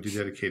 how he's going to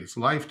dedicate his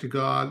life to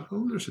God.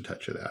 Oh, there's a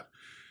touch of that.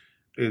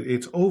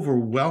 It's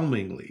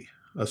overwhelmingly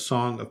a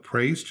song of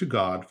praise to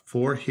God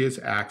for his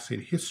acts in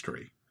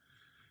history.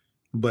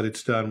 But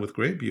it's done with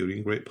great beauty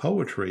and great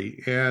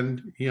poetry.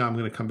 And, I'm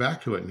going to come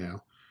back to it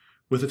now,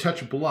 with a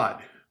touch of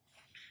blood.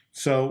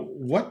 So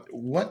what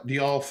do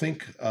y'all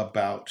think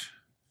about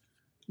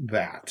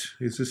that?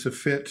 Is this a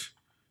fit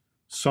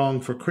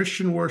song for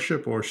Christian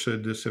worship, or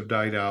should this have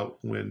died out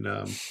when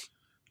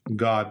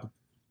God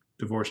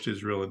divorced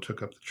Israel and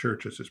took up the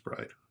church as his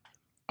bride?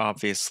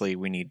 Obviously,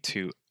 we need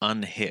to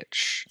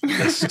unhitch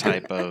this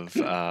type of...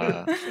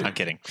 I'm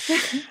kidding.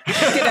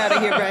 Get out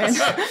of here, Bryan.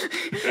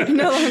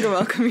 No longer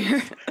welcome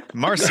here.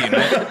 Marcian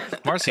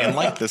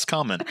liked this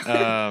comment.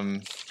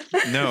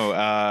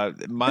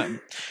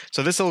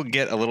 So this will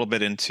get a little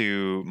bit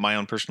into my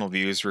own personal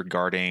views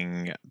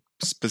regarding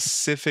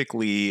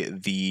specifically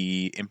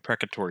the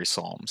imprecatory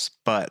psalms,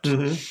 but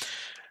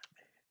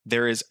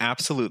there is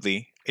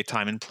absolutely a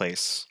time and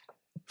place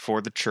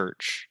for the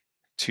church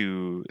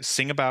to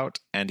sing about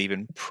and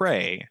even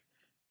pray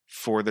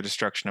for the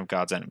destruction of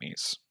God's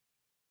enemies.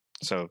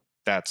 So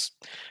that's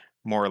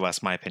more or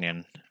less my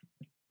opinion.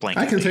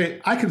 I can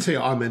say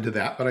amen to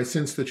that, but I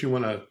sense that you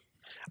want to.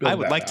 I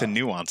would like to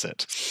nuance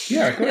it.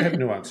 Yeah, go ahead and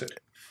nuance it.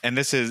 And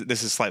this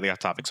is slightly off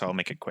topic, so I'll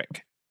make it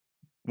quick.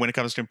 When it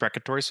comes to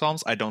imprecatory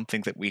psalms, I don't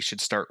think that we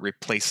should start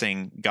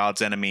replacing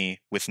God's enemy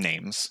with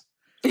names.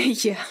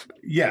 Yeah.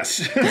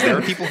 Yes. There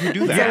are people who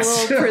do that. It's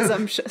a little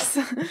presumptuous.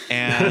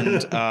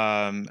 And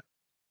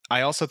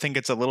I also think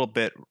it's a little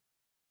bit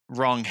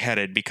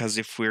wrong-headed, because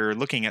if we're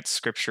looking at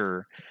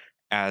Scripture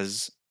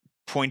as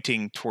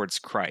pointing towards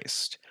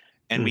Christ,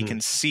 and we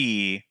can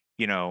see,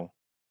 the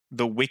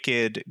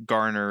wicked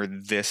garner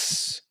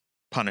this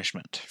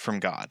punishment from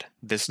God,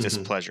 this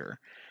displeasure,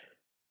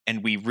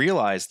 and we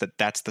realize that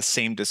that's the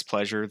same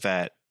displeasure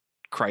that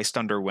Christ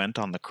underwent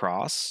on the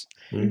cross,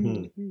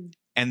 and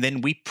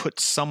then we put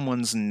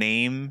someone's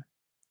name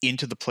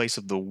into the place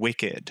of the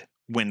wicked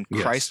when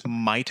Christ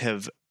might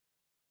have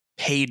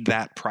paid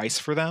that price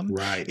for them.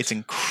 Right. It's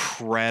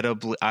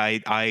incredibly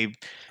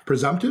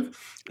presumptive.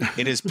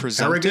 It is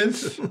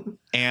presumptive,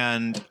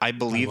 and I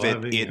believe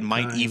it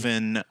might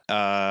even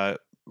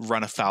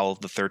run afoul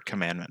of the third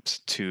commandment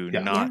to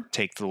not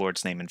take the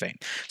Lord's name in vain.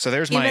 So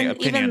there's my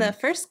opinion. Even the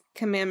first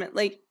commandment,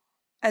 like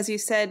as you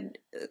said,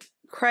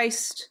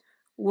 Christ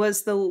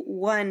was the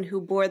one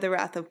who bore the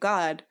wrath of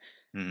God.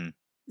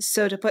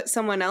 So to put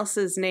someone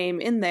else's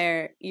name in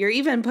there, you're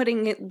even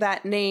putting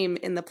that name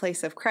in the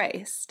place of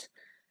Christ.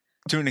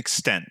 To an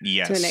extent,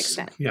 yes. To an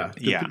extent.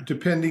 Yeah.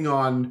 Depending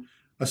on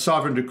a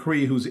sovereign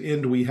decree whose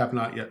end we have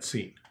not yet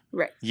seen.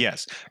 Right.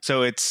 Yes.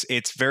 So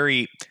it's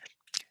very...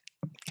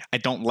 I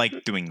don't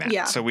like doing that.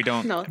 Yeah. So we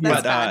don't. No,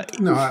 that's bad.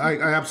 No,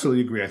 I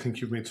absolutely agree. I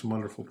think you've made some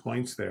wonderful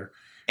points there.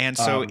 And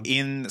so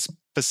in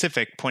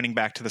specific, pointing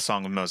back to the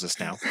Song of Moses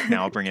now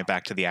I'll bring it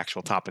back to the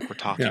actual topic we're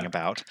talking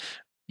about.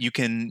 You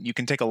can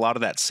take a lot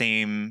of that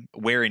same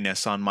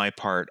wariness on my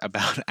part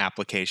about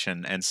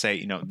application and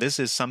say, this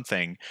is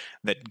something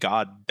that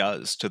God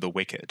does to the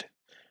wicked.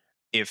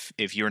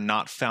 If you're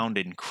not found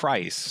in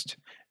Christ,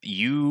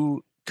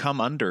 you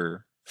come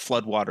under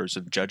floodwaters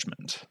of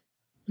judgment.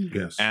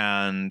 Yes.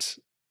 And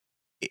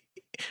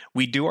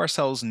we do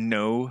ourselves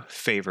no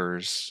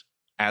favors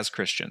as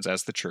Christians,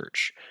 as the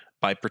church,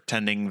 by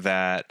pretending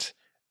that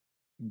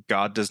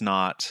God does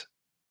not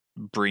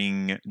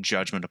bring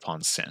judgment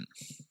upon sin.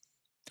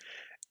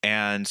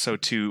 And so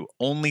to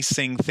only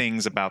sing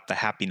things about the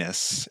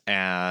happiness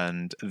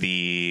and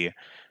the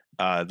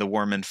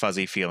warm and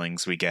fuzzy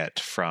feelings we get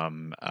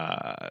from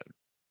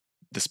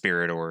the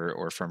Spirit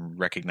or from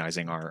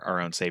recognizing our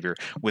own Savior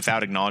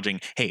without acknowledging,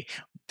 hey,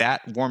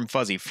 that warm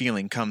fuzzy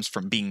feeling comes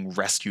from being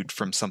rescued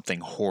from something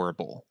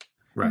horrible.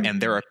 Right.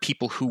 And there are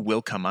people who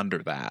will come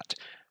under that.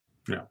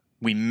 Yeah.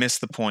 We miss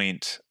the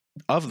point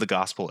of the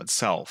gospel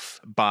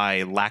itself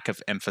by lack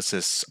of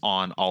emphasis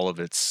on all of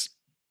its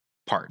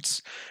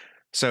parts.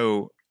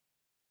 So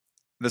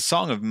the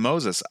Song of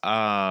Moses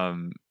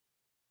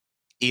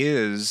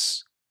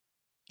is,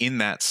 in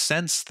that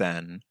sense,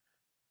 then,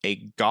 a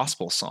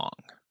gospel song.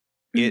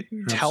 It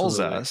tells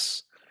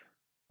us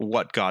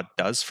what God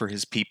does for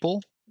his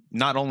people,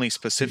 not only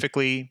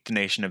specifically the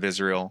nation of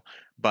Israel,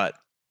 but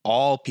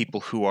all people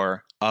who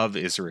are of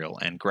Israel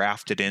and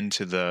grafted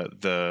into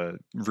the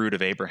root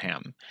of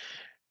Abraham.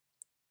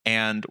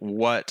 And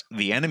what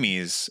the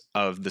enemies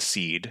of the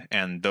seed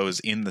and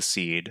those in the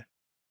seed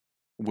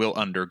will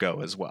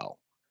undergo as well.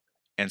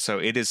 And so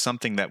it is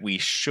something that we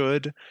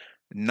should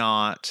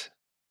not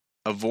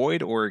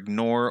avoid or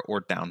ignore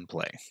or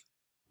downplay.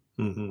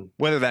 Mm-hmm.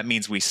 Whether that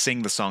means we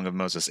sing the Song of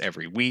Moses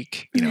every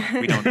week, we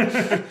don't.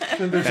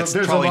 there's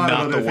probably a lot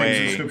not of other the things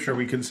way. in Scripture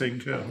we can sing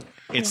too.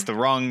 It's the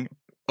wrong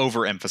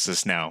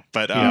overemphasis now,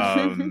 but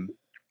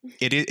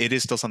it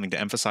is still something to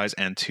emphasize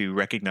and to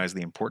recognize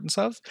the importance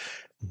of.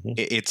 Mm-hmm.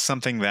 It's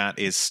something that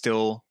is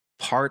still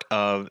part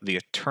of the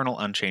eternal,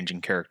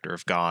 unchanging character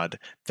of God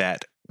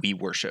that we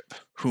worship,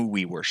 who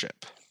we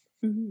worship.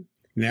 Mm-hmm.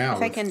 Now,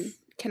 if I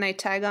can I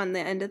tag on the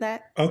end of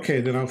that? Okay,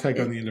 then I'll tag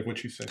on the end of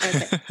what you said.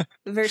 Okay.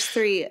 Verse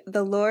 3,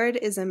 the Lord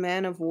is a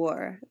man of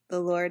war. The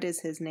Lord is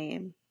his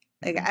name.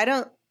 Like, I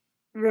don't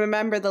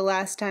remember the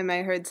last time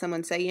I heard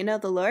someone say,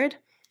 the Lord,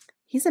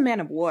 he's a man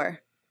of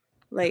war.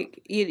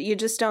 Like, you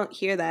just don't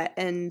hear that.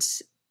 And,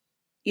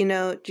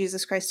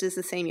 Jesus Christ is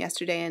the same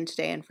yesterday and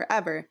today and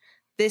forever.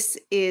 This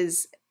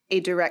is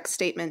a direct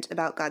statement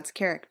about God's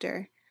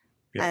character.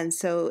 Yeah. And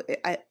so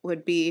it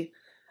would be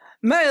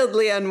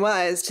mildly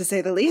unwise, to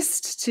say the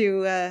least,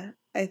 to,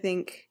 I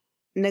think,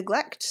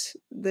 neglect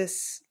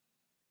this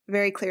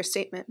very clear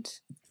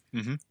statement.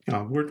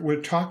 Mm-hmm.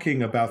 We're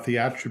talking about the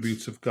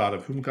attributes of God,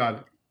 of who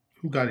God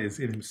is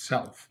in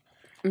himself.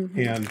 Mm-hmm.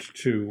 And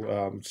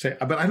to say,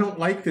 but I don't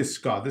like this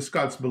God. This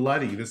God's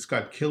bloody. This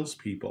God kills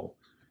people.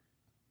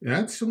 And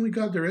that's the only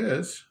God there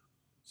is.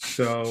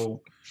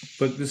 So,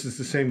 but this is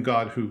the same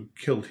God who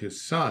killed his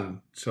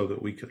son so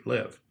that we could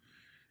live.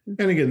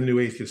 And again, the new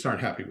atheists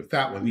aren't happy with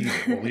that one either.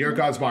 Well, your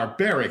God's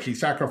barbaric. He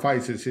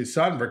sacrifices his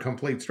son for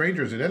complete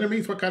strangers and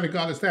enemies. What kind of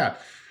God is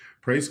that?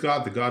 Praise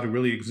God, the God who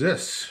really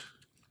exists.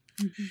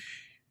 Mm-hmm.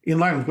 In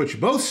line with what you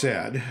both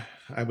said,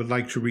 I would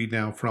like to read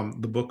now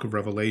from the book of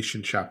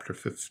Revelation, chapter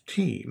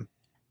 15.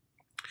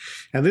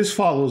 And this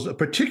follows a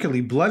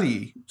particularly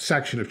bloody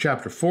section of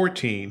chapter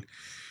 14,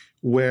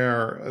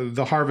 where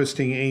the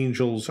harvesting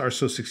angels are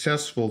so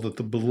successful that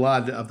the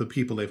blood of the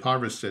people they've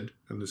harvested,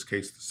 in this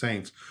case the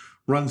saints,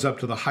 runs up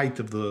to the height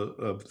of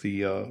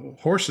the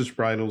horses'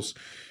 bridles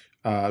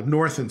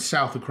north and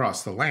south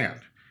across the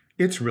land.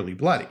 It's really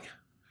bloody.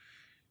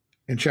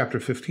 And chapter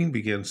 15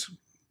 begins,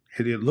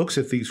 and it looks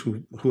at these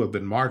who have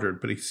been martyred,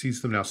 but he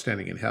sees them now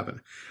standing in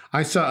heaven.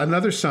 I saw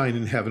another sign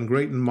in heaven,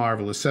 great and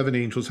marvelous, 7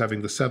 angels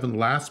having the 7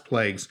 last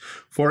plagues,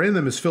 for in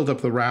them is filled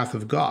up the wrath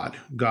of God.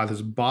 God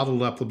has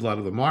bottled up the blood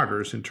of the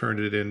martyrs and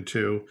turned it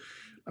into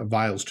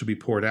vials to be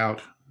poured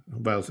out,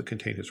 vials that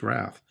contain his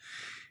wrath.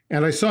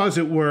 And I saw, as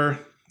it were,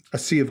 a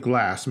sea of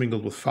glass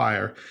mingled with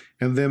fire,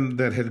 and them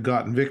that had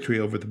gotten victory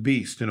over the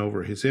beast, and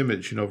over his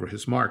image, and over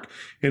his mark,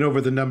 and over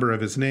the number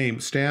of his name,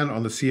 stand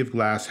on the sea of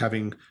glass,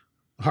 having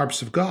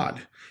harps of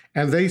God.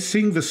 And they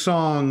sing the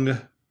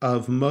song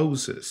of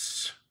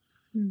Moses,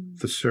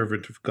 the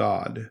servant of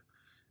God,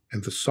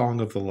 and the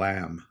song of the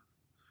Lamb,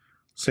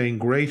 saying,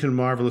 Great and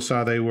marvelous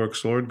are thy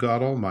works, Lord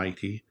God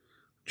Almighty.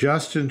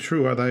 Just and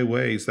true are thy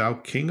ways, thou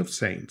King of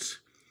saints.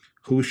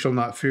 Who shall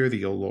not fear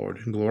thee, O Lord,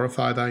 and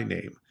glorify thy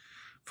name?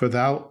 For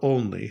thou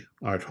only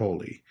art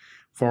holy.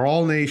 For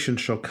all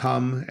nations shall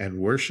come and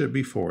worship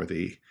before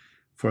thee,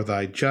 for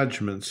thy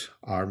judgments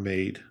are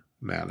made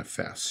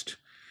manifest.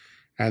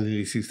 And then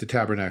he sees the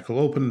tabernacle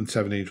open and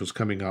 7 angels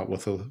coming out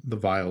with the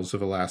vials of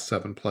the last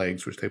 7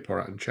 plagues, which they pour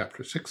out in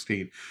chapter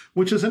 16,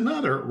 which is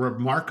another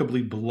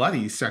remarkably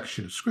bloody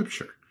section of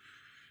Scripture.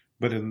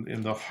 But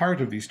in the heart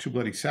of these two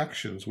bloody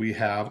sections, we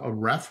have a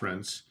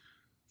reference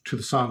to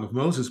the Song of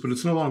Moses, but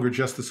it's no longer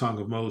just the Song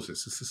of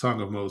Moses. It's the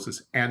Song of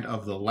Moses and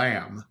of the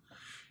Lamb.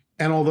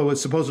 And although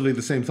it's supposedly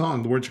the same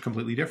song, the words are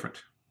completely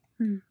different.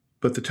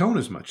 But the tone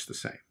is much the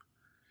same.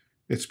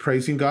 It's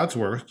praising God's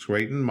works,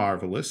 great and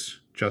marvelous,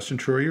 just and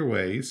true are your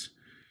ways.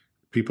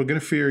 People are going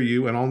to fear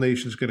you, and all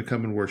nations are going to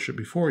come and worship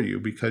before you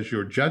because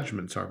your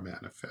judgments are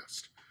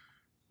manifest.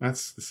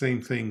 That's the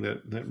same thing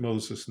that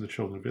Moses and the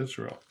children of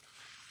Israel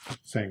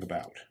sang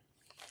about.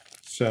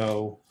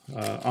 So,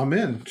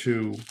 amen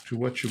to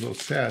what you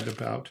both said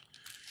about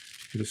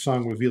the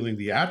song revealing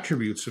the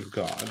attributes of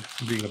God,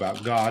 being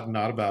about God,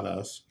 not about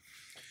us.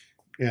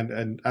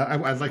 And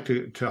I'd like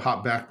to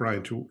hop back,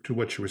 Bryan, to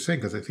what you were saying,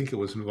 because I think it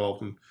was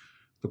involved in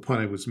the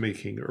point I was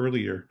making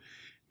earlier.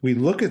 We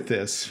look at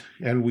this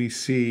and we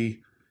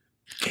see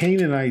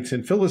Canaanites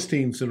and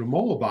Philistines and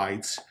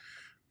Moabites.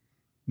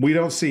 We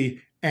don't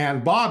see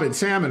and Bob and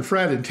Sam and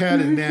Fred and Ted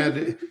and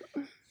Ned,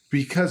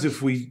 because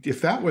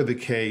if that were the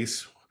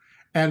case,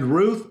 and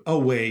Ruth, oh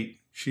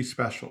wait, she's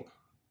special.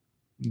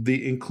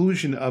 The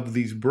inclusion of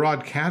these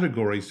broad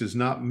categories does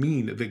not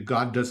mean that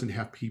God doesn't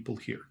have people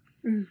here.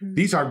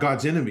 These are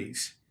God's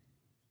enemies,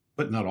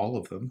 but not all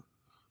of them,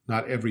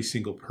 not every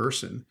single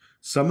person.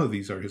 Some of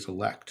these are his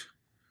elect.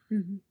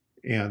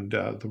 And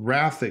the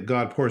wrath that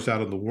God pours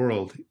out on the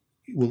world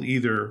will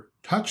either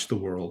touch the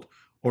world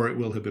or it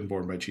will have been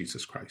borne by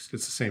Jesus Christ.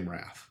 It's the same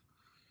wrath.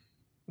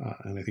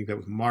 And I think that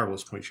was a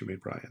marvelous point you made,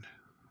 Bryan,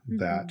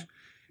 that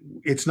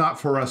it's not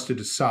for us to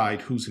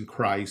decide who's in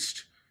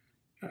Christ,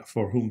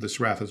 for whom this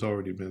wrath has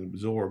already been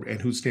absorbed,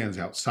 and who stands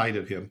outside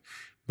of him.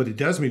 But it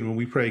does mean when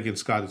we pray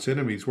against God's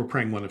enemies, we're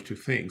praying one of two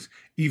things: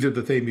 either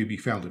that they may be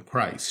found in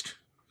Christ,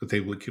 that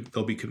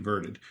they'll be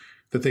converted,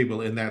 that they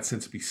will in that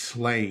sense be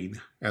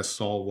slain, as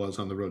Saul was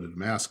on the road to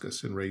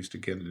Damascus, and raised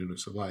again in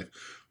newness of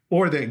life,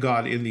 or that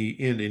God in the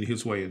end, in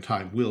his way and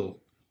time,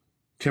 will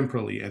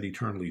temporally and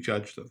eternally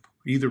judge them,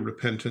 either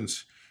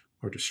repentance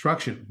or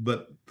destruction.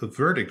 But the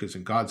verdict is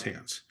in God's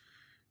hands.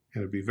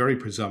 And it'd be very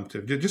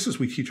presumptive. Just as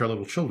we teach our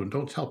little children,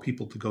 don't tell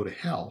people to go to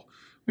hell.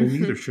 Well,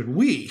 neither should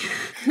we.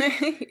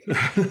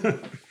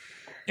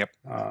 Yep.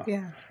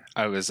 Yeah.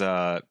 I was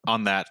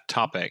on that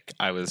topic.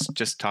 I was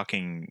just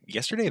talking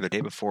yesterday or the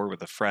day before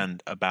with a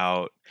friend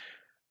about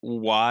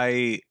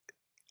why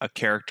a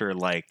character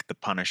like the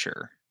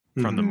Punisher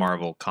from the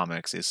Marvel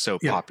comics is so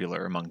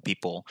popular among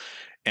people.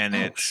 And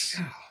it's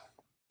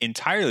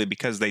entirely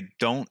because they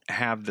don't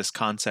have this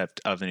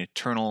concept of an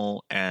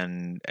eternal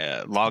and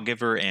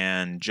lawgiver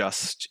and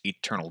just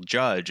eternal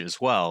judge as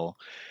well.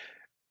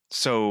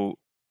 So,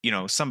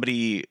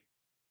 somebody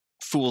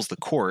fools the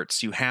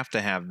courts, you have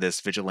to have this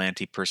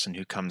vigilante person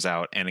who comes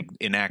out and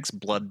enacts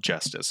blood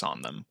justice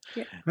on them.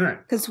 Yeah. Right.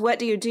 Because what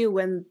do you do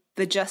when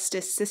the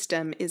justice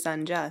system is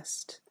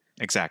unjust?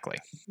 Exactly.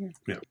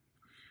 Yeah.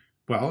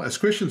 Well, as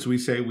Christians, we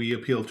say we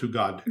appeal to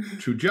God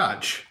to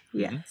judge.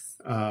 Yes.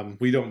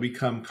 We don't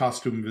become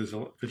costume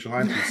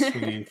vigilantes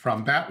swinging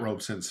from bat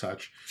ropes and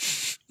such.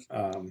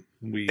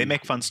 They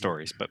make fun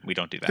stories, but we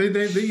don't do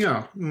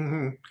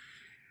that.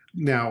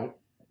 Now,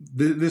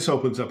 this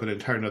opens up an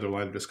entire another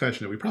line of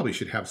discussion that we probably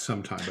should have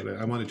sometime, but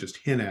I want to just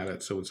hint at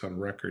it so it's on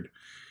record.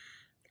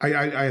 I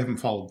haven't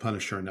followed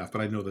Punisher enough,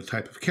 but I know the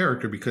type of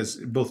character because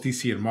both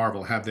DC and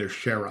Marvel have their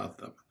share of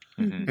them.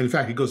 And in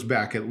fact, it goes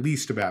back at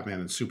least to Batman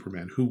and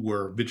Superman, who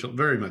were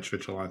very much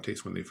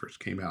vigilantes when they first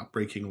came out,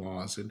 breaking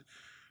laws and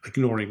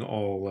ignoring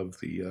all of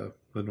the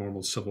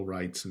normal civil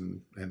rights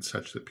and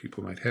such that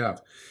people might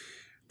have.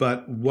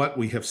 But what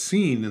we have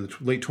seen in the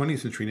late 20th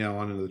century, now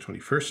on into the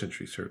 21st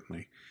century,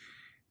 certainly,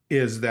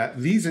 is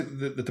that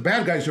the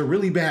bad guys are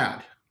really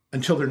bad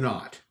until they're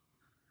not.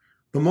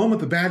 The moment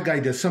the bad guy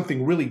does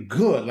something really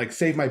good, like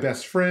save my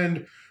best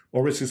friend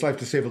or risk his life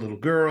to save a little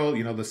girl,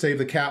 the save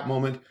the cat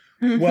moment,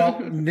 well,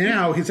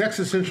 now his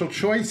existential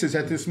choices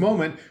at this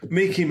moment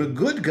make him a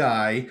good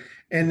guy.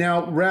 And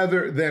now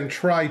rather than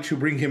try to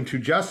bring him to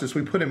justice,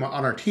 we put him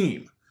on our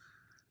team.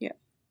 Yeah.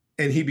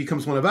 And he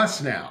becomes one of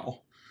us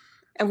now.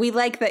 And we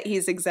like that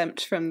he's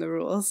exempt from the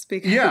rules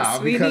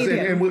because we need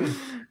him.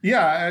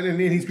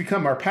 And he's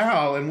become our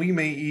pal, and we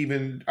may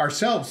even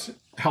ourselves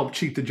help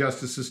cheat the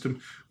justice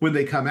system when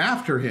they come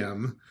after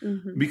him.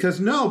 Because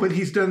but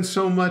he's done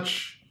so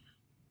much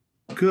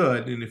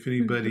good. And if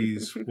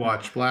anybody's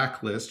watched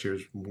Blacklist,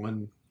 here's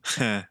one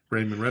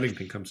Raymond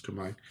Reddington comes to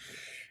mind.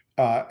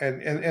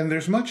 And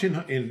there's much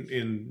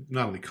in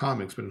not only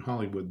comics but in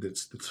Hollywood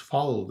that's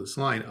followed this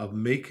line of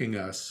making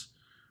us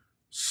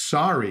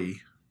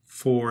sorry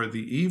for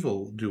the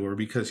evildoer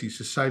because he's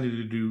decided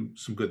to do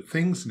some good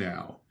things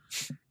now,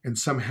 and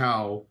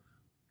somehow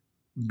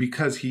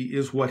because he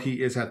is what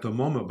he is at the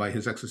moment by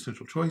his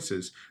existential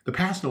choices, the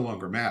past no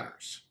longer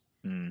matters.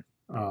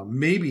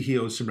 Maybe he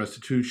owes some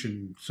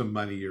restitution, some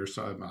money, or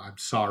I'm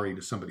sorry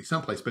to somebody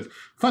someplace, but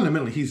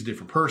fundamentally he's a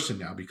different person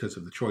now because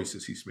of the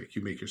choices he's making.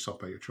 You make yourself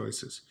by your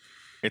choices.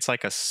 It's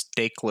like a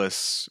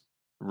stakeless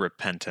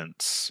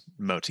repentance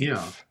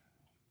motif.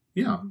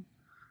 Yeah.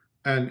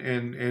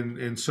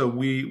 And so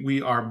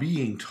we are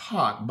being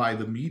taught by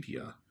the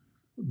media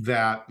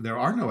that there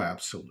are no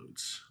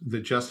absolutes,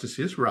 that justice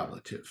is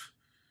relative,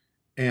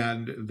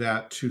 and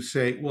that to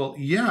say, well,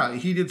 yeah,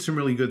 he did some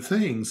really good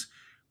things,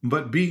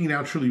 but being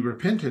now truly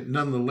repentant,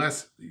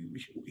 nonetheless,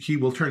 he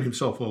will turn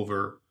himself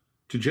over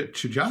to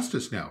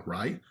justice now,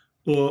 right?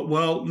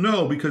 Well,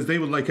 no, because they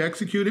would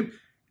execute him.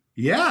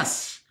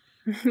 Yes,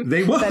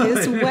 they would. That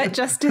is what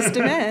justice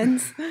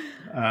demands.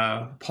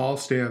 Paul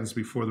stands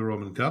before the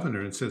Roman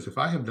governor and says, if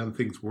I have done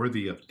things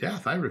worthy of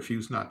death, I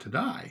refuse not to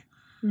die.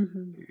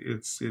 Mm-hmm.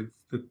 It's the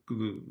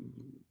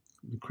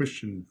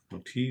Christian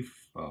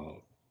motif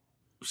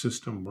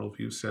system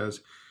worldview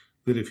says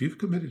that if you've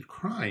committed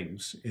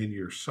crimes and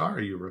you're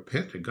sorry, you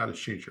repent, and God has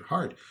changed your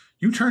heart,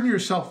 you turn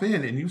yourself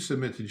in and you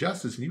submit to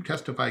justice and you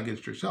testify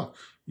against yourself.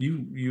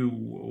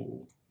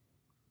 I'm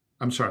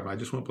sorry, I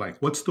just went blank.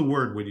 What's the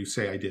word when you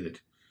say I did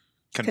it?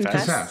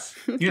 Confess.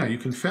 Yeah, you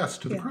confess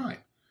to the crime.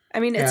 I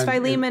mean, it's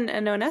Philemon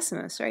and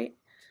Onesimus, right?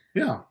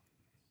 Yeah.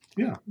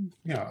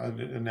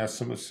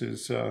 Onesimus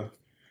is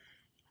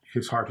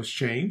his heart has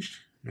changed,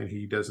 and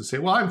he doesn't say,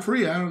 well, I'm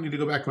free, I don't need to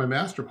go back to my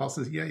master. Paul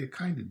says, yeah, you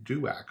kind of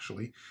do,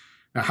 actually.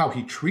 Now, how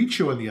he treats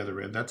you on the other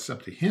end, that's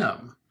up to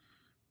him.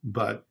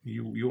 But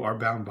you are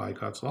bound by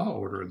God's law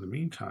order in the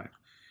meantime.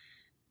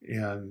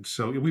 And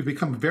so we've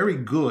become very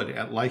good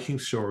at liking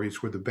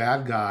stories where the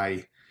bad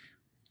guy,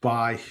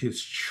 by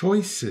his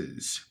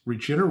choices,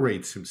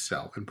 regenerates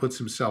himself and puts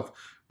himself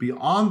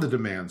beyond the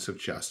demands of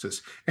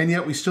justice. And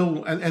yet we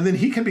still, and then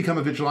he can become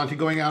a vigilante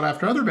going out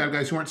after other bad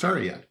guys who aren't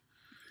sorry yet.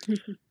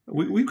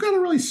 We've got a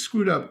really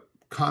screwed up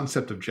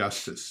concept of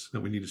justice that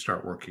we need to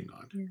start working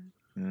on.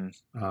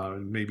 Yeah.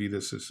 Maybe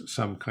this is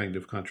some kind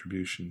of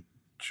contribution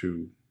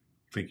to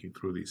thinking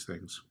through these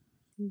things.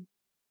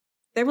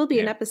 There will be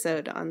an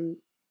episode on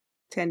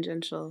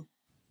tangential,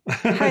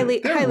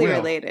 highly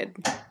related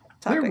topics.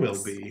 There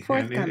will be.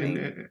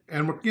 Forthcoming.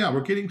 And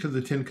we're getting to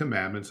the 10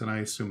 Commandments, and I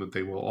assume that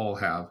they will all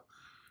have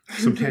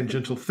some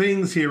tangential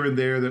things here and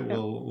there that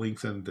will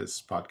lengthen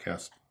this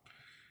podcast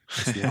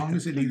as long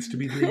as it needs to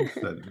be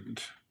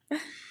lengthened.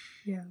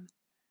 Yeah.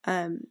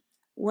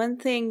 One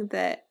thing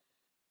that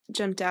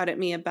jumped out at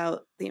me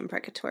about the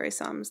imprecatory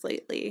Psalms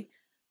lately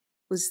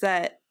was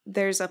that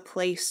there's a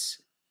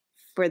place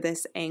for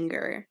this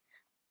anger,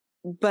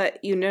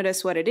 but you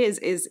notice what it is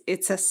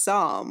it's a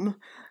psalm.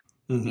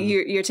 Mm-hmm.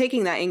 You're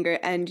taking that anger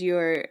and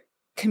you're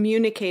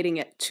communicating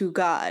it to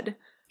God,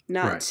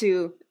 not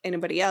to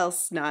anybody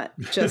else, not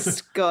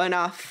just going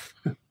off,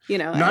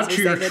 not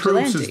to your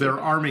troops as they're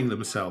arming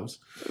themselves.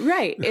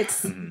 Right.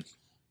 It's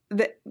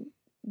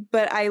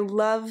but I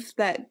love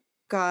that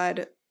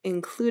God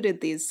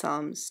included these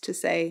psalms to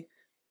say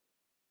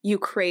you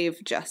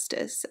crave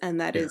justice, and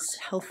that is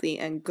healthy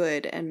and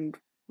good and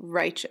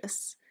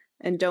righteous,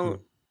 and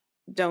don't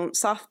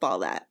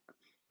softball that.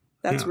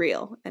 That's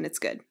real and it's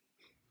good.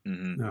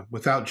 Mm-hmm. No,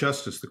 without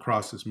justice, the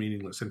cross is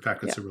meaningless. In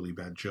fact, it's a really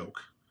bad joke.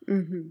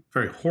 Mm-hmm.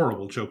 Very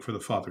horrible joke for the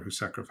father who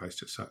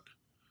sacrificed his son.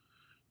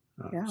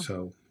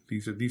 So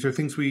these are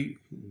things we,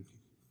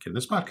 in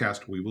this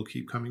podcast, we will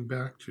keep coming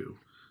back to.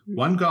 Mm-hmm.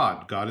 One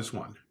God. God is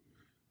one.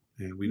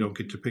 And we don't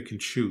get to pick and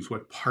choose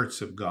what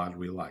parts of God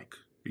we like,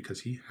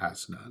 because he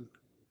has none.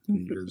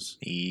 He is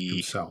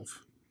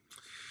himself.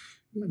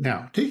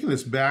 Now, taking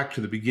this back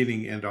to the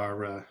beginning and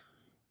our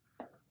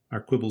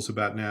quibbles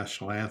about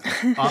national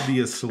anthem,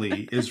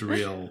 obviously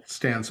Israel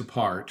stands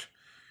apart.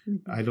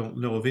 I don't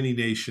know of any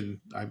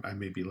nation, I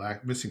may be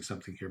missing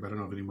something here, but I don't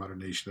know of any modern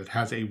nation that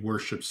has a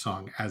worship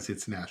song as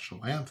its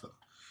national anthem.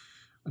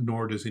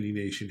 Nor does any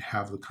nation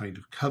have the kind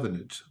of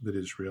covenant that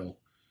Israel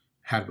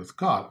had with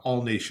God.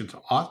 All nations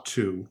ought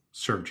to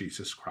serve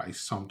Jesus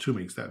Christ. Psalm 2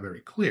 makes that very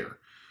clear.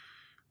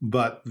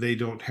 But they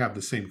don't have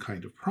the same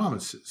kind of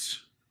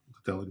promises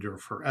that they'll endure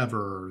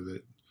forever,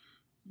 that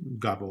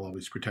God will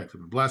always protect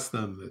them and bless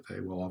them, that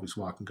they will always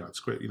walk in God's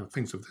grace,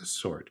 things of this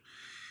sort.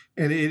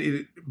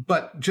 And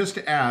but just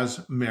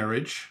as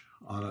marriage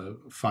on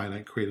a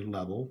finite created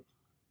level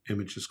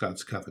images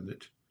God's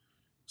covenant,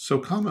 so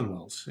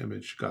commonwealths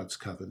image God's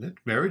covenant.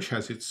 Marriage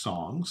has its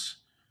songs,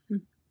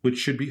 which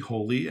should be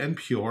holy and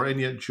pure and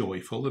yet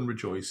joyful and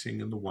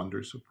rejoicing in the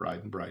wonders of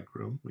bride and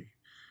bridegroom.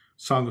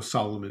 Song of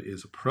Solomon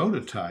is a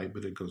prototype,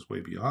 but it goes way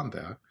beyond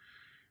that.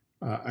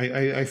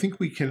 I think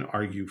we can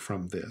argue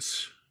from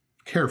this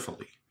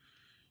carefully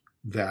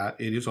that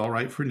it is all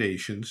right for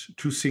nations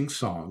to sing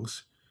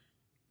songs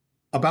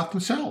about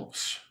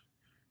themselves.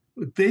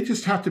 They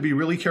just have to be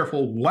really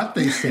careful what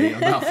they say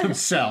about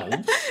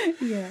themselves.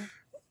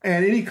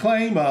 And any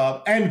claim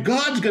of, and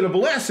God's going to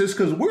bless us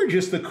because we're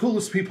just the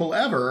coolest people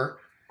ever,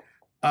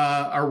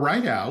 are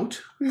right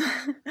out.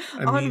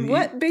 On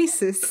what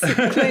basis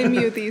claim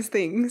you these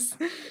things?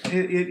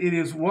 It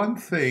is one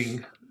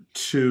thing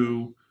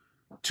to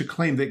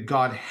claim that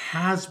God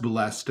has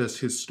blessed us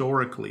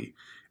historically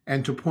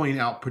and to point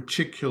out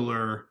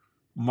particular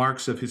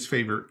marks of his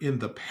favor in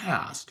the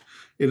past.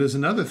 It is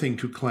another thing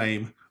to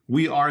claim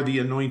we are the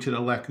anointed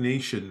elect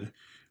nation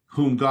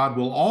whom God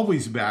will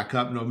always back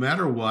up no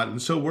matter what,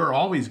 and so we're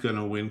always going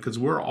to win because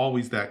we're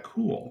always that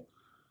cool.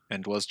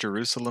 And was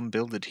Jerusalem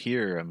builded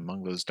here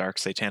among those dark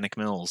satanic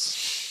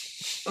mills?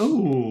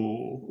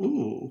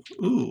 Ooh.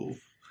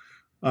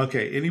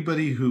 Okay,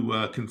 anybody who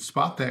can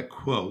spot that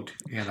quote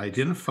and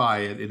identify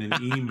it in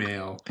an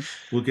email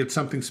will get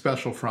something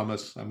special from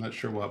us. I'm not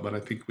sure what, but I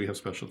think we have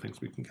special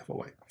things we can give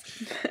away.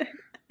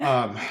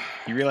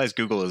 You realize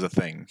Google is a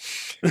thing.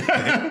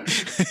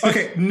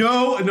 Okay,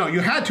 no, you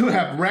had to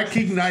have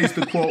recognized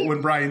the quote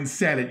when Bryan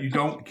said it. You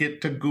don't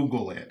get to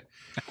Google it.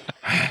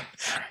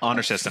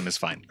 Honor system is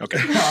fine. Okay.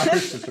 Honor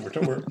system,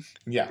 don't worry.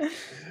 Yeah.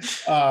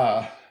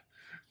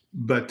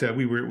 But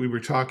we were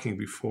talking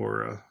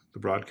before the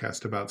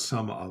broadcast about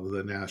some of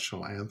the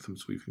national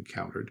anthems we've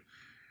encountered.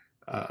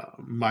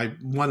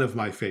 One of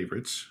my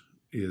favorites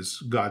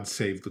is "God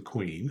Save the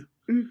Queen,"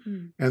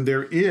 and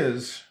there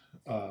is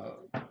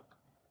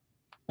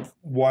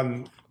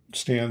one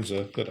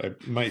stanza that I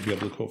might be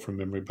able to quote from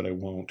memory, but I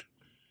won't.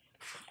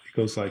 It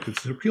goes like,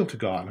 it's an appeal to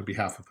God on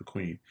behalf of the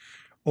Queen.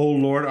 "O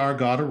Lord our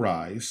God,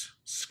 arise,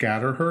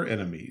 scatter her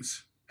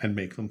enemies, and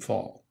make them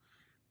fall.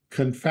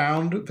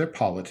 Confound their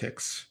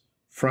politics,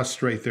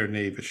 frustrate their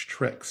knavish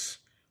tricks.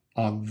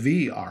 On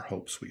thee our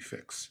hopes we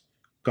fix.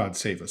 God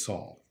save us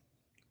all."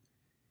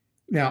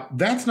 Now,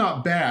 that's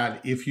not bad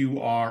if you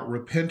are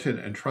repentant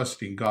and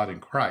trusting God in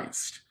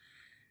Christ.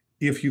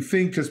 If you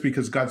think just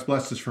because God's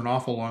blessed us for an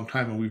awful long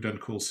time and we've done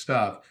cool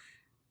stuff,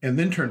 and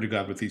then turn to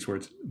God with these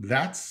words,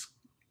 that's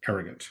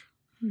arrogant.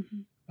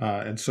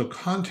 And so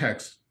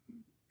context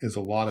is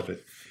a lot of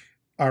it.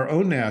 Our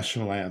own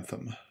national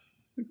anthem,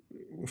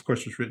 of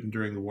course, was written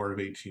during the War of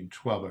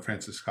 1812 by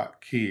Francis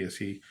Scott Key as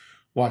he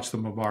watched the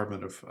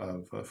bombardment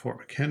of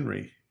Fort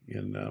McHenry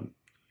in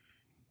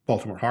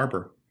Baltimore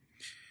Harbor.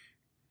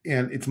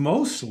 And it's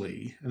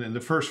mostly, and then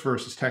the first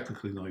verse is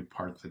technically the only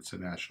part that's a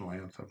national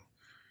anthem.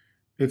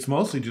 It's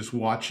mostly just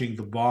watching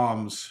the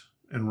bombs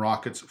and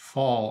rockets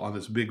fall on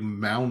this big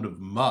mound of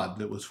mud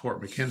that was Fort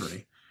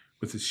McHenry,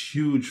 with this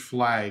huge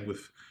flag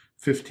with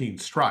 15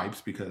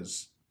 stripes,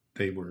 because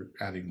they were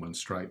adding one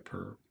stripe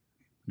per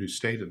new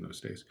state in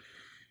those days.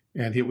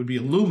 And it would be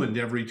illumined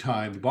every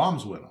time the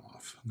bombs went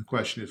off. And the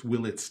question is,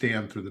 will it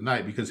stand through the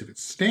night? Because if it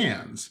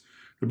stands,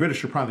 the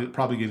British are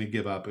probably going to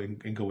give up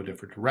and go a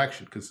different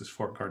direction, because this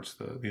fort guards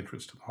the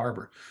entrance to the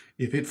harbor.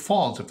 If it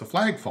falls, if the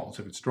flag falls,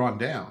 if it's drawn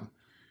down,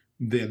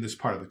 then this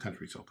part of the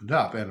country is opened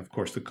up. And of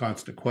course, the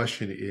constant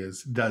question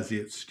is, does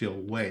it still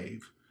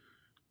wave?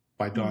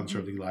 By dawn's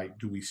early light,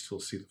 do we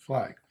still see the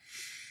flag?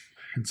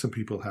 And some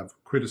people have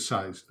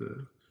criticized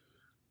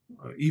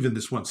even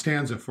this one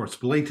stanza for its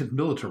blatant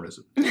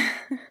militarism.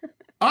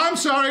 I'm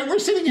sorry, we're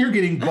sitting here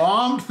getting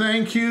bombed,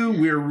 thank you.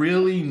 We're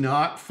really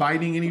not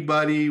fighting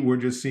anybody. We're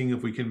just seeing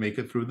if we can make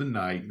it through the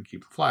night and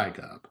keep the flag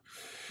up.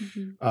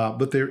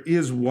 But there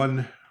is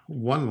one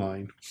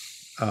line,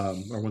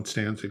 or one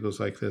stanza that goes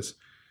like this.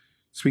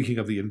 Speaking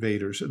of the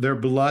invaders, "Their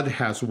blood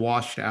has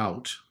washed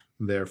out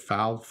their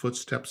foul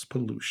footsteps'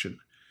 pollution.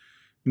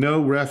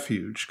 No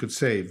refuge could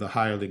save the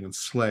hireling and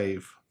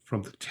slave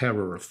from the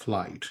terror of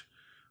flight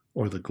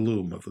or the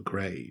gloom of the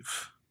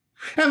grave.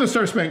 And the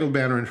Star-Spangled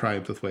Banner in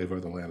triumph doth wave o'er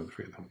the land of the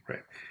free and the home of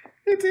brave."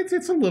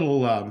 It's a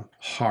little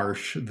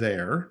harsh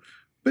there,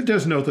 but it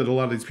does note that a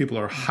lot of these people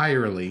are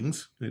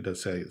hirelings. It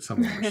does say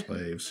some of them are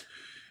slaves.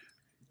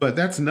 But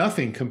that's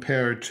nothing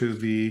compared to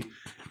the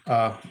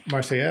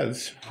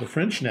Marseillaise, the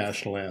French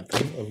national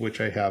anthem, of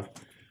which I have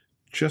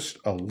just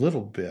a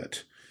little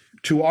bit.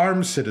 "To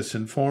arms,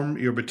 citizen, form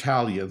your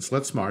battalions.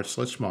 Let's march,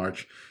 let's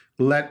march.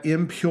 Let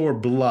impure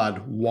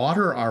blood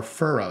water our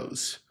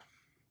furrows."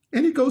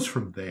 And it goes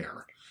from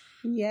there.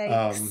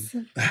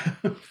 Yikes.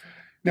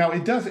 Now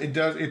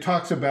it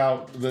talks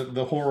about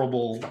the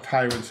horrible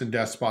tyrants and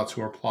despots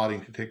who are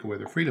plotting to take away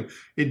their freedom.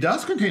 It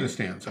does contain a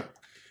stanza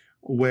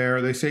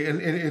where they say, and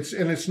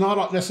it's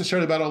not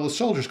necessarily about all the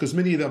soldiers, because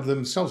many of them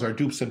themselves are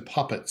dupes and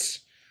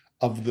puppets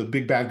of the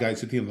big bad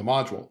guys at the end of the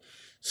module.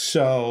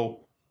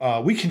 So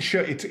we can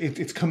show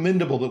it's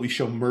commendable that we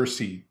show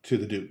mercy to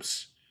the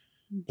dupes,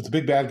 but the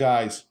big bad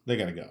guys, they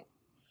got to go.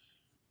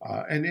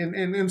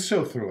 And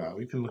so throughout,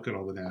 we can look at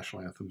all the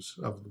national anthems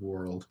of the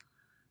world,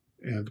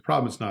 and the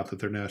problem is not that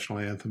they're national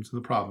anthems, and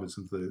the problem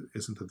isn't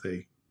that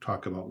they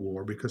talk about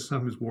war, because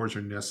sometimes wars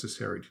are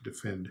necessary to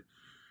defend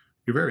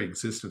your very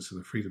existence and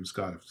the freedoms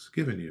God has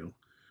given you.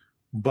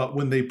 But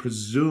when they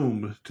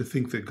presume to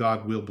think that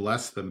God will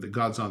bless them, that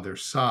God's on their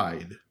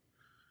side,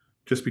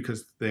 just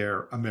because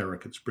they're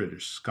Americans,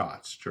 British,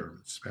 Scots,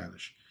 Germans,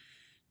 Spanish,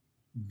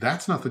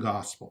 that's not the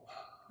gospel.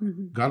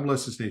 God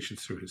blesses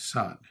nations through his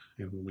Son.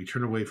 And when we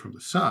turn away from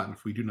the Son,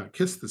 if we do not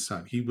kiss the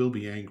Son, he will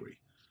be angry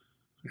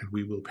and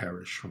we will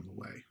perish from the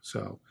way.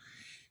 So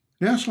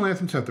national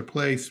anthems have their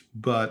place,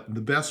 but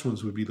the best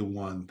ones would be the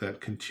one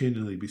that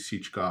continually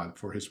beseech God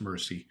for his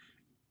mercy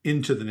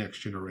into the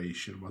next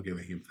generation while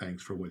giving him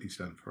thanks for what he's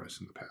done for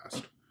us in the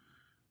past.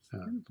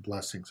 The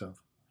blessings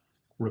of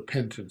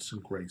repentance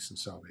and grace and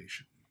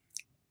salvation.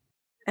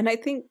 And I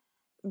think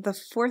the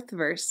fourth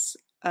verse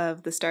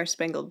of the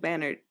Star-Spangled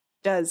Banner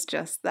does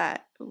just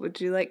that.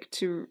 Would you like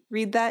to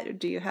read that? Or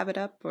do you have it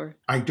up? Or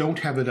I don't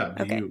have it up.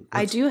 Do you?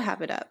 I do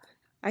have it up.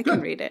 I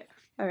can read it.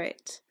 All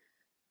right.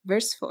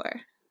 Verse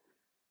 4.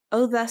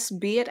 Oh, thus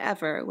be it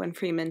ever when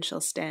freemen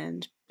shall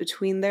stand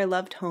between their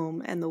loved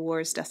home and the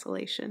war's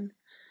desolation.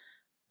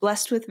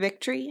 Blessed with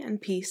victory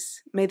and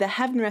peace, may the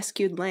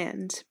heaven-rescued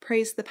land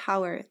praise the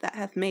power that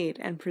hath made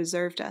and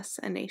preserved us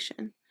a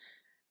nation.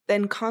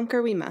 Then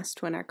conquer we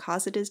must when our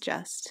cause it is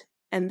just,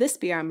 and this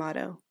be our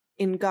motto,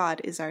 in God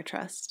is our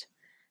trust.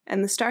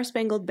 And the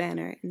star-spangled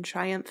banner in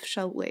triumph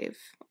shall wave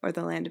o'er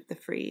the land of the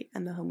free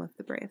and the home of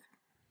the brave.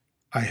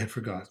 I had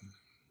forgotten.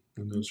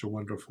 And those are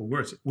wonderful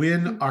words.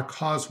 When our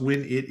cause,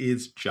 when it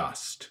is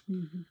just,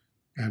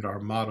 and our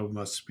motto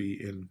must be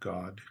in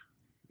God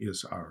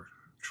is our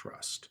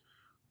trust.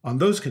 On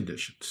those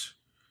conditions,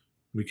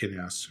 we can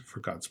ask for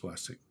God's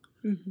blessing.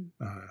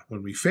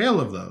 When we fail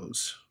of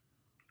those,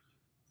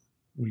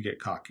 we get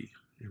cocky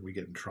and we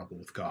get in trouble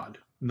with God.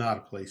 Not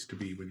a place to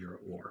be when you're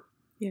at war.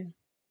 Yeah.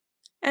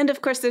 And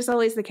of course, there's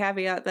always the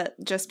caveat that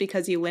just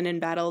because you win in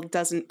battle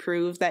doesn't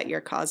prove that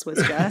your cause was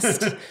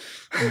just.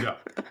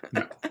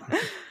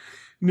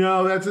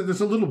 No,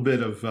 there's a little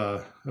bit of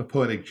a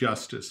poetic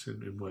justice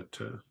in what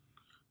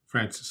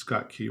Francis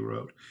Scott Key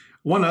wrote.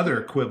 One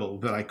other quibble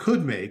that I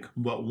could make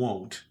but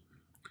won't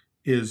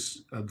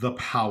is the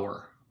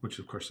power, which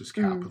of course is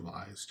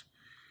capitalized.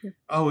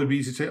 Oh, it'd be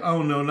easy to say,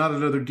 oh no, not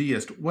another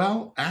deist.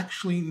 Well,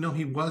 actually, no,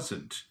 he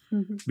wasn't,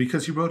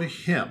 because he wrote a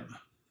hymn.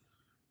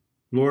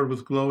 Lord,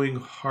 with glowing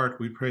heart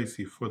we praise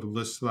thee for the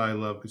bliss thy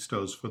love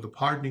bestows, for the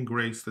pardoning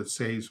grace that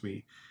saves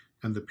me,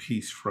 and the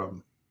peace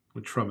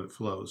which from it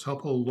flows.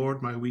 Help, O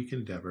Lord, my weak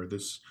endeavor,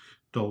 this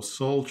dull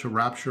soul to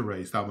rapture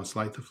raise. Thou must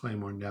light the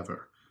flame, or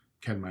never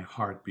can my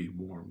heart be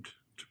warmed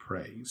to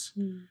praise.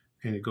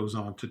 And it goes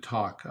on to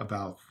talk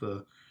about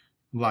the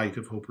light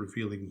of hope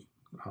revealing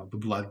the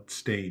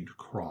blood-stained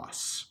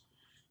cross.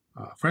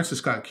 Francis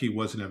Scott Key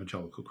was an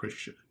evangelical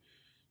Christian.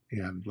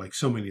 And like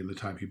so many of the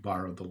time, he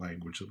borrowed the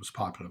language that was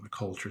popular in the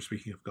culture,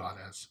 speaking of God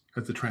as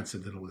the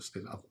transcendentalist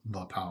and of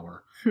the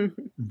power.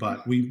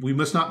 But we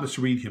must not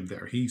misread him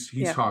there. He's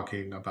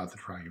talking about the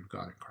triune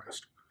God in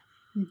Christ.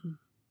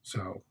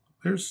 So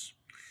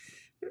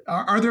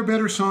are there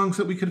better songs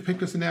that we could have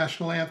picked as a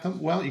national anthem?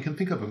 Well, you can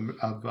think of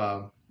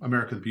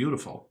America the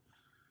Beautiful.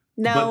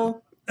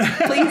 No.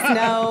 Please,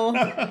 no.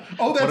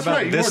 Oh, that's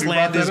right. This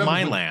Land Is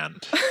My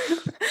Land?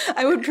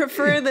 I would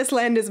prefer This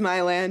Land Is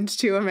My Land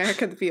to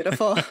America the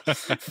Beautiful,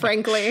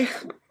 frankly.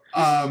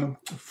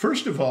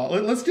 First of all,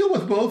 let's deal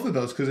with both of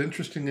those, because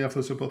interestingly enough,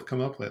 those have both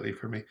come up lately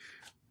for me.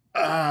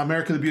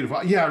 America the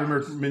Beautiful. Yeah, I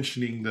remember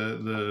mentioning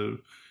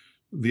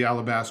the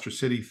Alabaster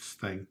City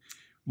thing.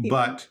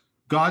 But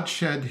God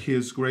shed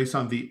his grace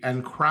on thee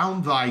and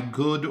crown thy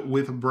good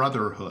with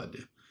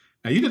brotherhood.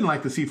 Now, you didn't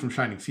like the Sea from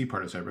Shining Sea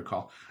part, as I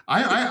recall.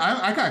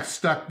 I got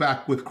stuck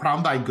back with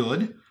crown thy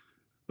good.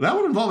 That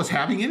would involve us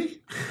having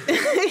any?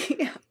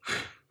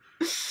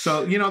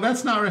 So,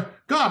 that's not...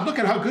 God, look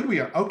at how good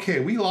we are. Okay,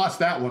 we lost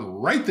that one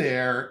right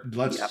there.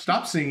 Let's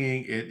stop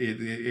singing.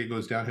 It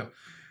goes downhill.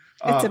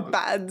 It's a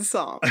bad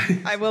song.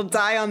 I will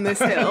die on this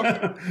hill.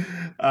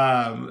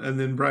 And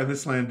then, Bryan,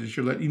 This Land Is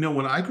Your Land.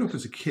 When I grew up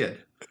as a kid,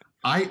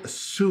 I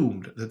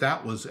assumed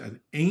that was an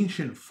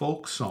ancient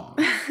folk song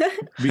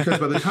because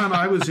by the time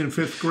I was in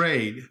 5th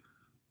grade,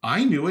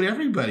 I knew it.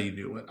 Everybody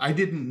knew it. I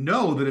didn't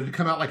know that it had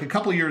come out like a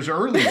couple years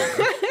earlier.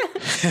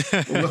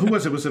 Well, who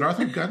was it? Was it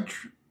Arthur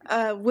Guthrie?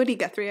 Woody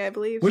Guthrie, I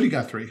believe. Woody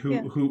Guthrie,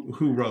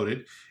 who wrote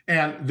it.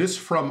 And this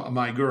from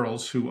my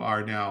girls who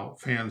are now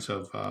fans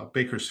of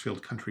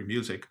Bakersfield country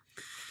music.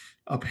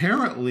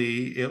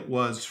 Apparently, it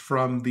was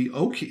from the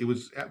Okie. It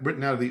was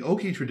written out of the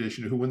Okie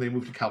tradition, who, when they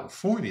moved to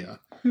California,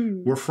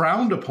 were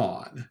frowned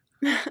upon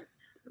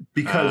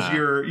because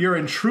you're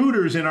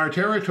intruders in our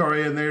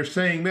territory, and they're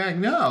saying back,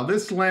 no,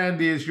 this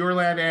land is your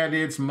land and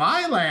it's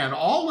my land,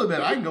 all of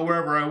it. I can go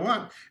wherever I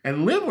want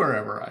and live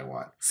wherever I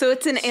want. So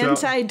it's an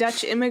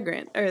anti-Dutch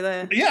immigrant, or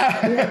the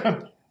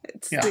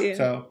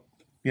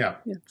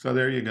So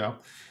there you go.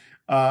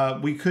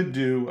 We could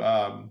do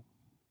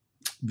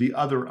the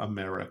other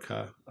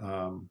America,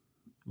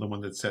 the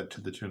one that's set to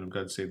the tune of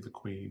God Save the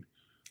Queen.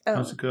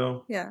 How's it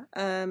go? Yeah.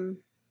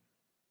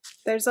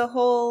 There's a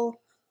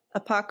whole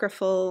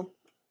apocryphal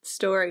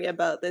story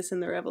about this in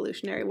the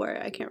Revolutionary War.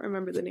 I can't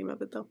remember the name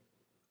of it, though.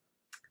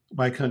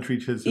 My country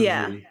 'tis of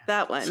thee.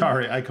 That one.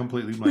 Sorry, I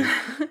completely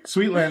blanked.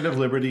 Sweet land of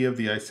liberty of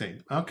thee I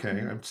sing. Okay,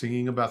 I'm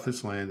singing about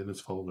this land and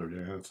its full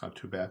liberty. That's not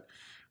too bad.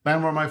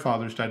 Land where my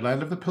fathers died,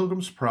 land of the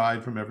pilgrim's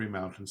pride, from every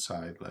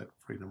mountainside let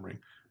freedom ring.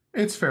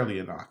 It's fairly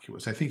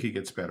innocuous. I think it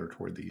gets better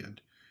toward the end.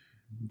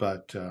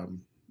 But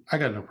I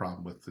got no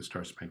problem with the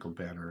Star Spangled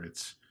Banner.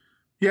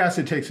 Yes,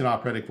 it takes an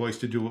operatic voice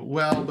to do it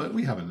well, but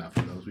we have enough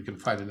of those. We can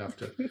find enough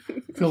to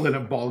fill in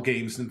at ball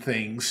games and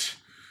things.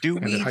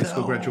 And at high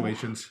school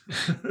graduations.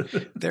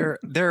 There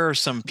are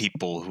some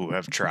people who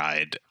have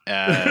tried.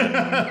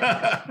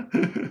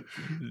 The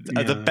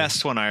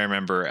best one I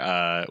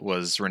remember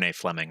was Renee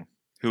Fleming,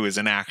 who is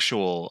an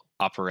actual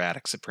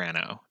operatic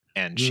soprano,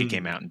 and she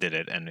came out and did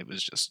it, and it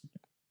was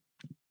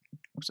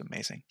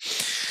amazing.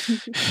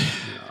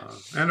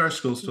 And our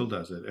school still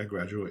does it at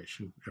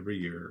graduation every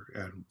year,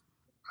 and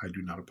I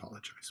do not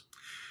apologize.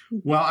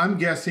 Well, I'm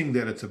guessing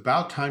that it's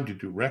about time to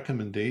do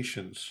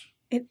recommendations.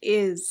 It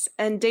is.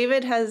 And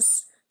David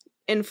has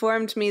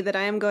informed me that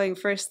I am going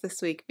first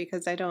this week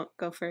because I don't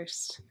go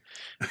first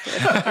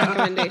with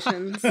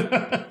recommendations.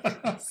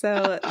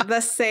 So,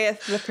 thus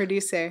saith the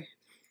producer.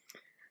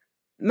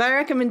 My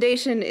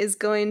recommendation is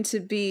going to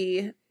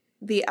be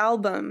the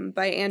album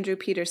by Andrew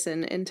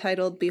Peterson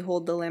entitled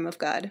Behold the Lamb of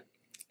God.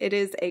 It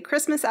is a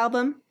Christmas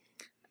album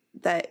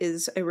that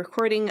is a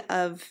recording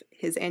of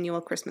his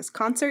annual Christmas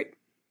concert,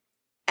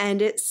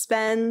 and it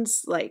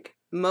spends like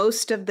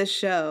most of the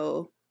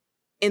show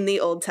in the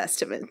Old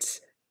Testament,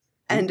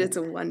 and it's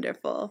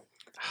wonderful.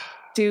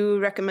 Do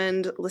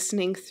recommend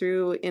listening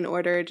through in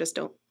order. Just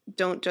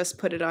don't just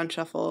put it on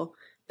shuffle.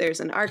 There's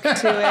an arc to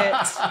it.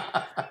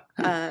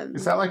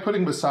 Is that like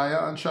putting Messiah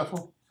on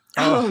shuffle?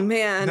 Oh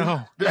man.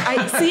 No.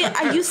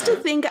 I used to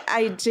think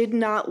I did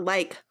not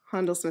like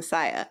Handel's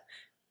Messiah.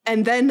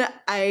 And then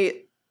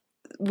I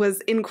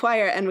was in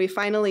choir and we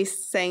finally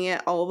sang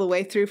it all the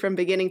way through from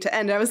beginning to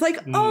end. I was like,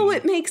 oh,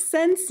 it makes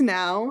sense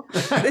now.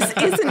 This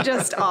isn't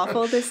just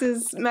awful. This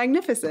is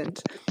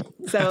magnificent.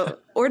 So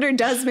order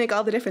does make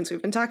all the difference.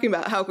 We've been talking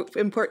about how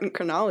important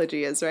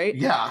chronology is, right?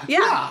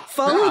 Yeah.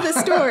 Follow the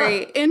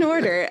story in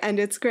order and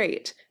it's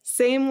great.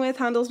 Same with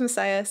Handel's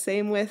Messiah.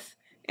 Same with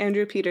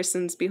Andrew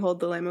Peterson's Behold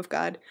the Lamb of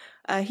God.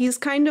 He's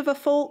kind of a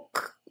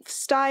folk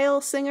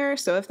style singer.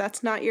 So if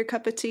that's not your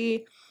cup of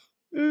tea,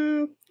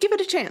 give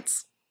it a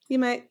chance. You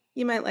might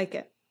like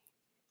it.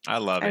 I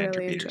love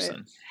Andrew really enjoy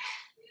Peterson. it.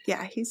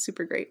 Yeah, he's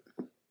super great.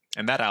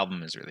 And that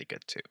album is really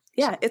good too.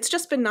 Yeah, it's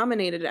just been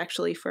nominated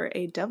actually for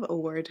a Dove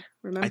Award.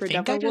 Remember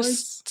Dove I Awards?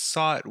 just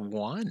saw it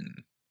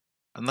won.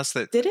 Unless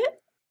that Did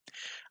it?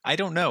 I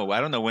don't know.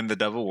 I don't know when the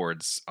Dove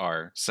Awards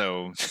are.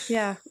 So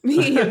Yeah,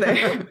 me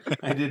either.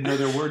 I didn't know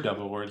there were Dove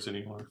Awards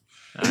anymore.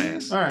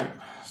 Yes. All right.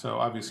 So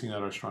obviously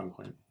not our strong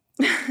point.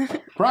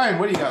 Bryan,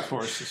 what do you got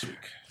for us this week?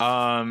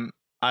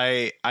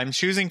 I'm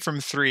choosing from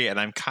 3, and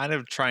I'm kind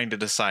of trying to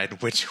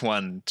decide which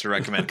one to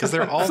recommend because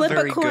they're all Flip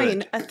very a coin,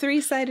 good. a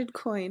 3-sided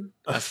coin.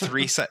 A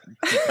 3-sided.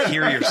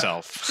 Hear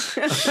yourself.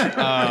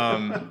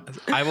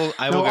 I will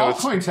No, go all with.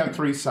 coins have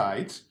 3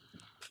 sides.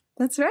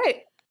 That's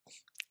right.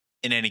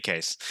 In any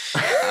case,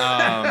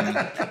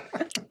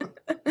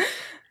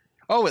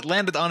 oh, it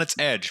landed on its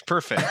edge.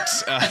 Perfect.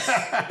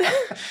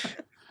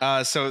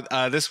 So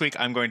this week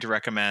I'm going to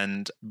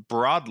recommend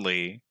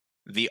broadly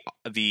the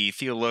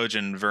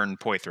theologian Vern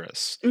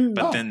Poythress,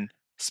 but then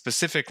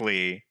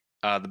specifically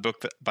the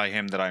book by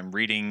him that I'm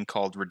reading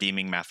called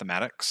Redeeming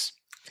Mathematics.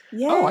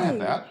 Yay. Oh, I have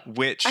that.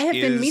 Which I have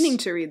is been meaning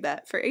to read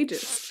that for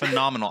ages.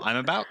 phenomenal. I'm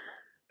about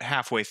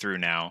halfway through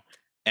now.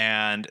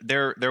 And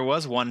there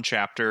was one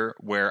chapter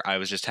where I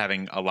was just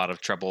having a lot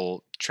of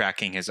trouble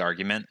tracking his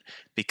argument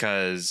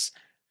because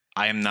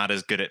I am not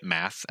as good at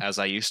math as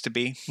I used to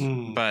be.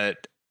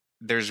 But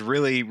there's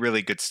really,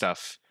 really good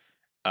stuff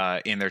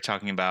in there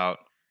talking about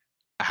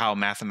how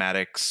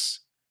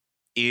mathematics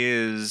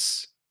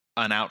is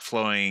an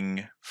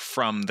outflowing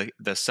from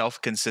the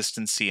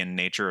self-consistency and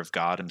nature of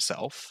God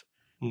himself.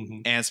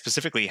 And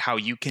specifically how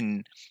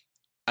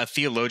a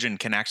theologian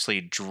can actually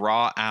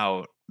draw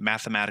out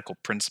mathematical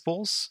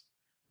principles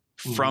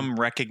from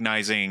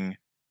recognizing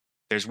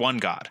there's one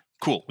God.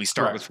 Cool. We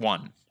start with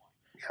one.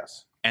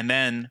 Yes. And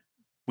then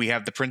we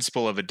have the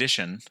principle of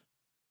addition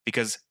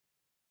because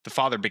the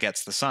Father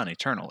begets the Son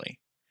eternally.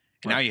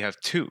 And now you have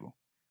 2.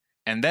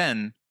 And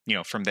then,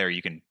 from there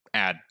you can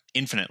add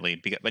infinitely,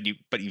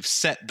 but you've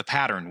set the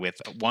pattern with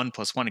 1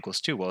 + 1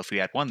 = 2. Well, if we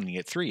add 1, then you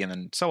get 3, and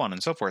then so on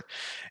and so forth.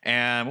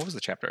 And what was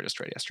the chapter I just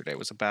read yesterday? It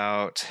was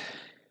about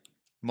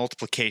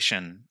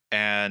multiplication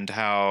and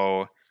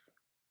how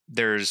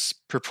there's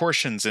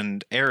proportions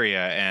and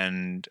area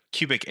and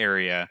cubic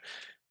area,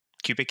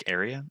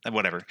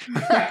 whatever.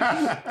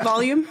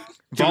 Volume.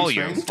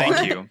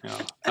 Thank you.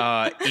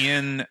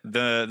 In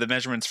the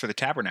measurements for the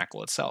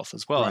tabernacle itself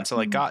as well. And so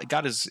like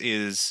God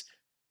is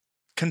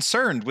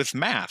concerned with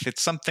math.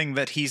 It's something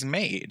that he's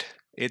made.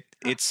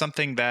 It's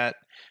something that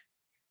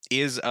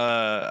is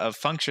a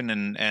function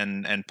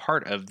and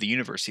part of the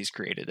universe he's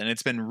created. And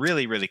it's been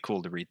really, really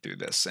cool to read through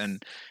this.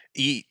 And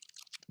the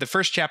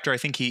first chapter, I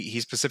think he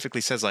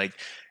specifically says, like,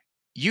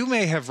 you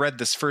may have read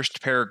this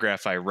first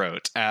paragraph I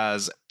wrote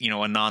as,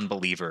 a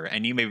non-believer,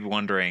 and you may be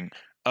wondering,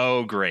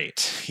 oh, great,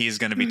 he's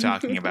going to be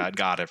talking about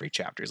God every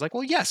chapter. He's like,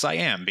 well, yes, I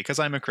am, because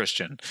I'm a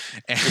Christian,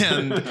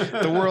 and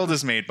the world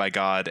is made by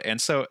God, and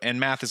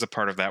math is a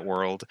part of that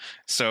world.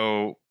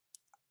 So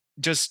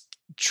just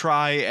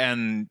try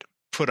and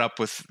put up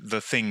with the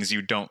things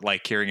you don't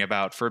like hearing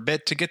about for a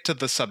bit to get to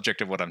the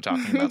subject of what I'm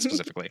talking about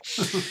specifically.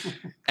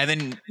 And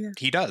then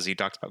he talks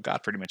about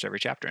God pretty much every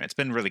chapter, and it's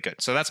been really good.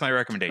 So that's my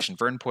recommendation.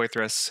 Vern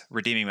Poythress,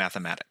 Redeeming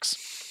Mathematics.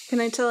 Can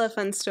I tell a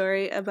fun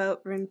story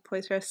about Vern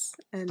Poythress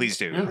and Please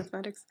do.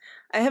 mathematics?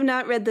 I have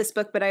not read this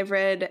book, but I've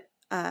read,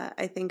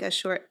 I think, a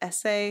short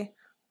essay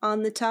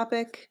on the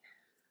topic.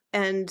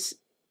 And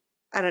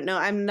I don't know,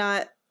 I'm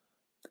not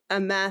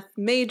a math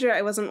major.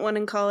 I wasn't one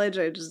in college.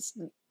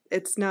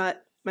 It's not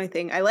my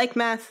thing. I like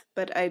math,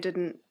 but I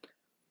didn't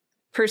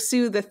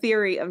pursue the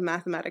theory of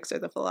mathematics or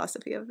the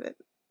philosophy of it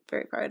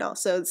very far at all.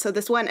 So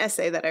this one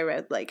essay that I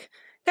read, like,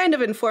 kind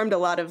of informed a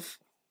lot of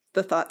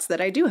the thoughts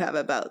that I do have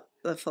about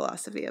the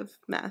philosophy of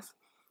math.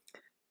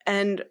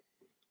 And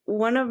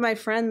one of my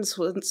friends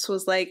once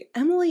was like,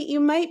 Emily, you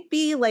might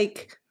be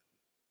like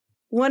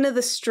one of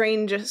the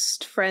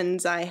strangest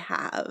friends I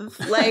have.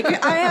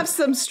 Like, I have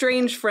some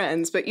strange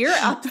friends, but you're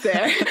up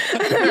there.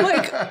 And I'm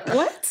like,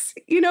 what?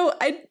 You know,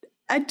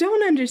 I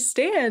don't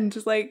understand.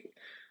 Just like,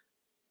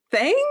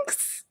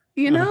 thanks,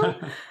 you know?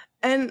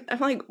 And I'm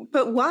like,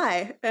 but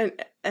why?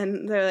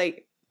 And they're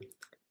like,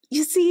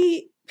 you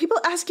see, people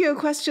ask you a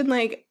question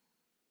like,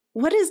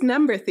 what is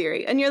number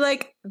theory? And you're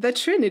like, the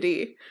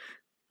Trinity.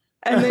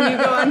 And then you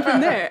go on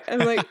from there. I'm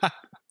like,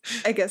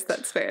 I guess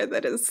that's fair.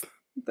 That is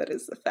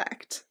a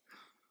fact.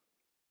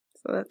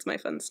 So that's my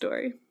fun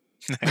story.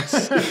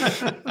 Nice.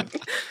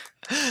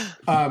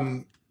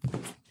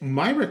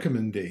 My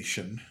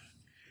recommendation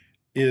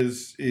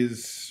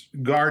is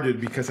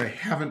guarded because I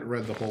haven't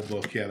read the whole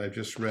book yet. I've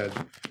just read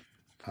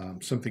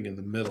something in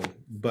the middle.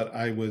 But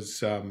I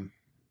was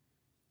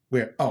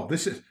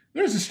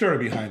there's a story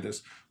behind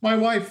this. My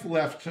wife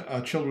left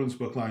a children's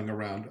book lying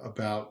around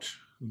about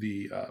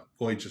the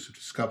voyages of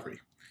discovery.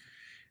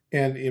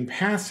 And in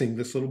passing,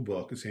 this little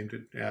book is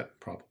aimed at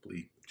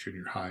probably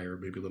junior high or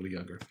maybe a little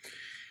younger,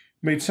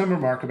 made some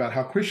remark about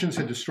how Christians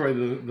had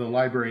destroyed the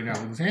library in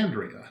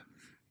Alexandria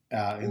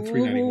in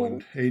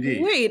 391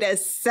 AD. Wait a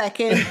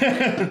second.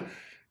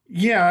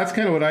 Yeah, that's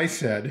kind of what I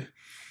said.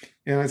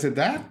 And I said,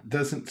 that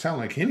doesn't sound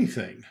like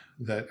anything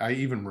that I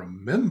even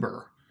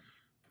remember,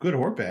 good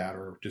or bad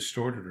or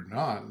distorted or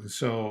not. And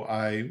so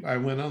I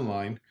went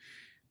online,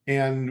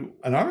 and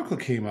an article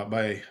came up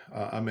by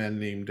a man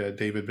named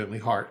David Bentley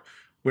Hart,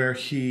 where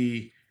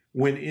he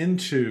went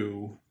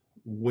into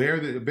where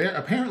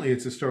apparently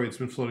it's a story that's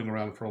been floating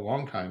around for a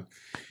long time.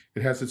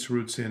 It has its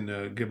roots in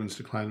Gibbon's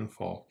Decline and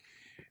Fall.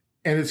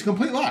 And it's a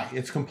complete lie.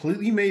 It's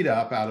completely made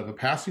up out of a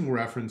passing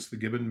reference that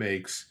Gibbon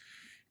makes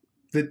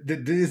that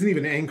isn't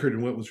even anchored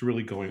in what was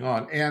really going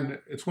on. And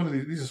it's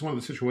this is one of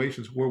the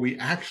situations where we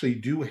actually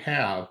do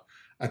have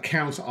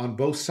accounts on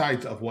both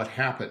sides of what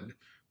happened,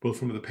 both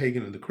from the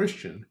pagan and the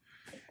Christian,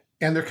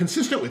 and they're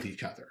consistent with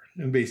each other.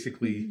 And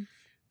basically,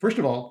 first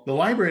of all, the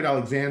library at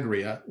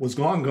Alexandria was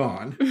gone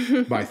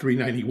by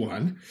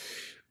 391.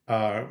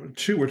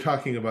 Two, we're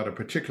talking about a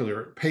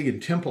particular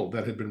pagan temple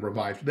that had been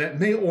revived that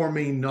may or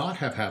may not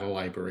have had a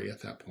library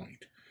at that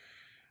point.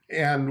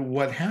 And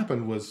what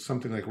happened was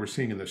something like we're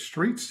seeing in the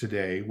streets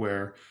today,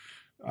 where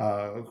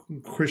the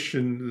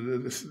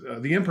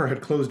emperor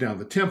had closed down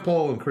the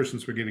temple, and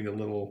Christians were getting a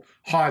little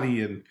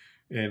haughty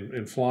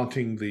and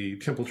flaunting the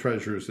temple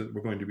treasures that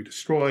were going to be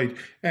destroyed,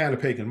 and a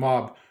pagan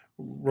mob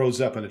rose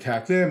up and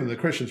attacked them, and the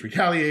Christians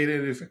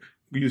retaliated,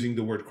 using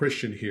the word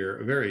Christian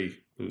here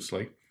very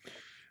loosely.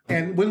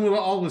 And when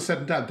all was said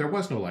and done, there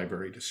was no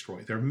library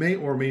destroyed. There may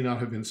or may not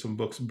have been some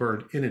books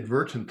burned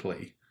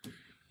inadvertently,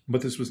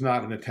 but this was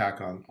not an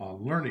attack on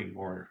learning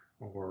or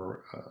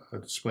a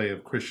display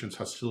of Christians'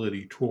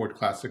 hostility toward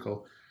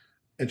classical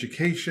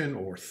education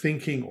or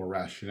thinking or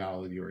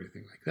rationality or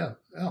anything like that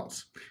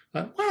else.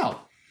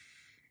 Wow,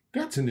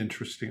 that's an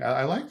interesting,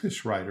 I like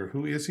this writer.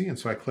 Who is he? And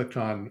so I clicked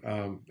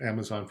on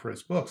Amazon for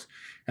his books,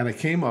 and I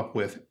came up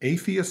with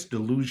Atheist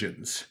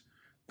Delusions,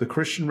 the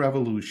Christian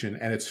Revolution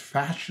and its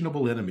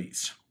Fashionable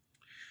Enemies.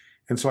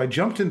 And so I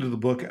jumped into the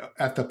book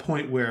at the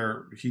point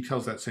where he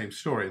tells that same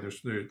story.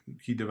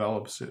 He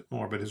develops it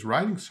more, but his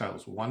writing style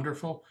is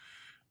wonderful.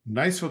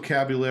 Nice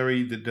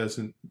vocabulary that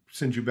doesn't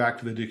send you back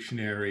to the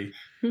dictionary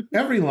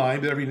every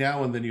line, but every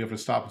now and then you have to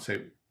stop and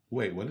say,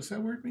 wait, what does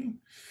that word mean?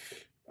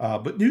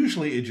 But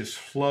usually it just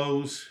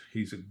flows.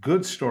 He's a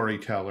good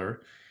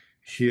storyteller.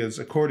 He is,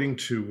 according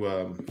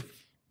to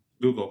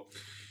Google,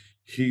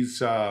 he's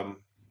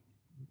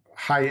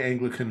high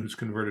Anglican who's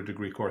converted to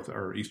Greek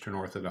or Eastern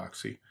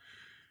Orthodoxy.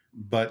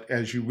 But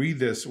as you read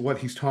this, what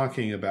he's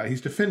talking about, he's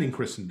defending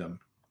Christendom,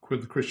 the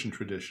Christian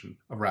tradition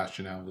of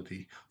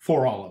rationality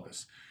for all of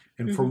us.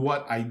 And from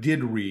what I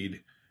did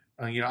read,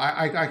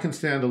 I can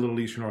stand a little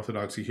Eastern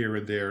Orthodoxy here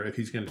and there if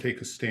he's going to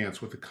take a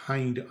stance with the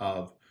kind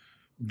of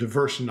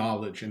diverse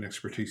knowledge and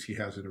expertise he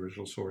has in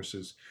original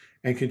sources,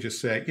 and can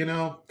just say,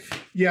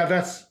 yeah,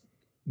 that's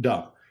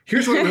dumb.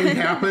 Here's what really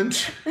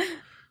happened.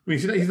 I mean,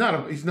 he's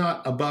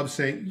not above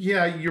saying,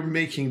 yeah, you're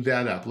making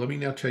that up. Let me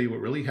now tell you what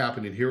really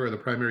happened, and here are the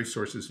primary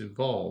sources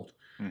involved,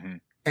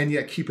 and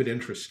yet keep it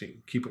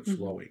interesting, keep it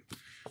flowing.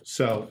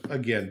 So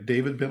again,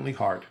 David Bentley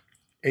Hart,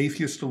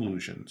 Atheist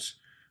Delusions,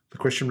 the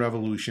Christian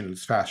Revolution and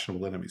its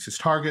Fashionable Enemies. His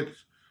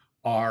targets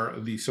are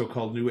the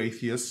so-called new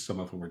atheists, some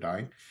of whom are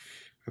dying.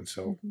 And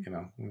so,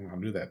 I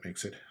knew that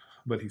makes it.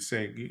 But he's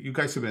saying, you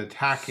guys have been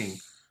attacking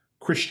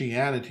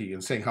Christianity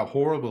and saying how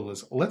horrible it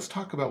is. Let's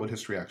talk about what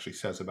history actually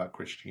says about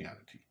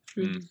Christianity.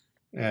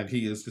 And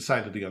he is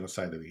decidedly on the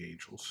side of the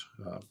angels.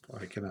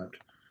 I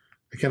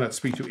cannot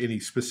speak to any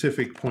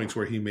specific points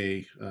where he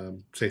may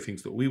say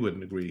things that we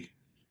wouldn't agree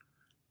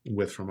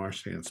with from our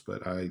stance,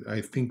 but I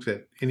think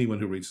that anyone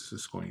who reads this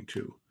is going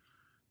to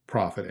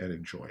profit and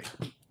enjoy.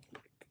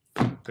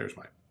 There's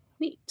mine.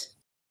 Neat.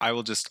 I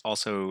will just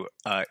also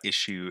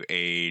issue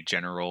a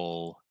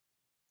general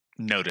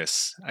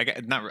notice. I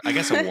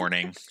guess a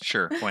warning.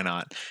 Sure, why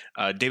not?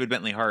 David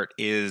Bentley Hart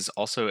is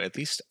also, at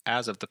least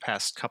as of the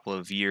past couple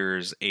of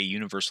years, a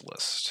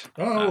universalist.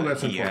 Oh,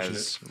 that's he unfortunate.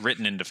 Has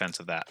written in defense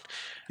of that.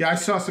 Yeah, I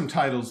saw some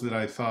titles that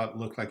I thought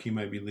looked like he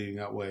might be leading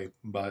that way,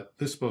 but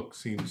this book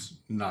seems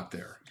not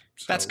there.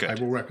 So that's good. I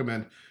will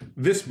recommend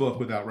this book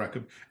without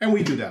recommend, and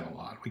we do that a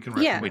lot. We can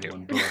recommend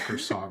one book or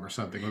song or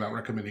something without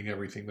recommending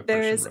everything the person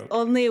wrote. There is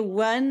only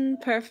one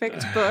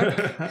perfect book,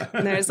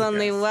 and there's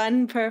only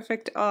one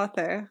perfect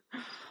author.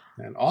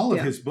 And all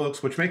of his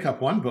books, which make up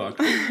one book,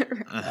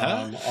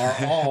 are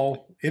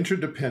all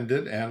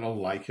interdependent and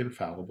alike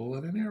infallible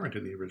and inerrant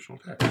in the original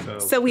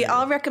text. So we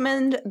all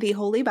recommend the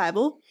Holy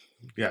Bible.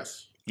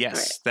 Yes. Yes,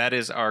 right. That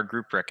is our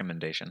group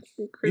recommendation.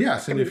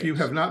 Yes, and if you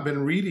have not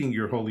been reading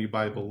your Holy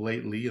Bible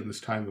lately in this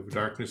time of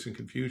darkness and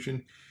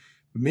confusion,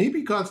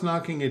 maybe God's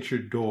knocking at your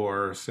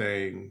door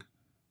saying,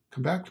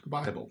 come back to the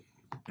Bible,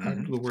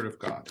 back to the Word of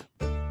God.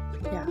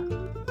 Yeah.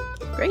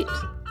 Great.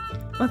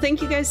 Well,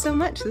 thank you guys so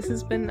much. This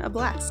has been a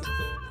blast.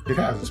 It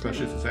has,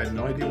 especially since I had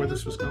no idea where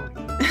this was going.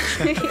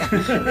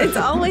 It's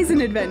always an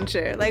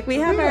adventure. Like, we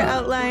have our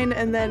outline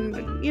and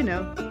then,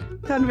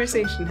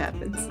 conversation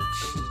happens.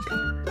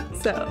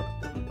 So,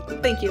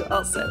 thank you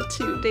also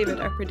to David,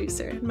 our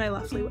producer, my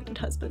lawfully wedded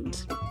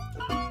husband.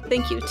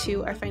 Thank you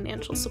to our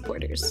financial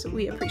supporters.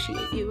 We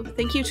appreciate you.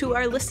 Thank you to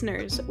our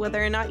listeners.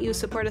 Whether or not you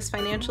support us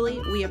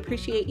financially, we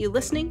appreciate you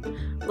listening.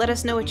 Let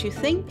us know what you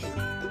think.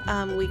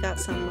 We got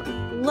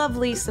some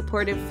lovely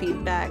supportive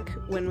feedback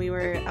when we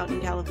were out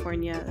in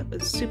California. That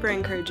was super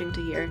encouraging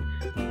to hear.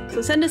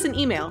 So send us an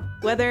email,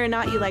 whether or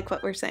not you like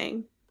what we're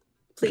saying.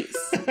 Please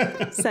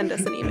send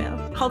us an email.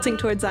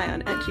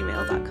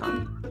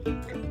 haltingtowardszion@gmail.com.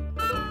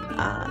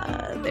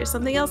 There's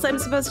something else I'm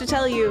supposed to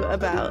tell you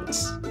about,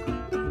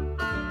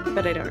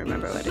 but I don't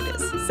remember what it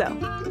is. So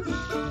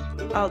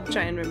I'll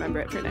try and remember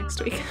it for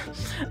next week.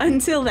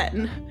 Until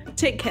then,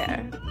 take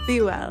care,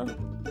 be well,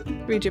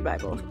 read your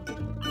Bible.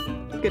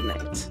 Good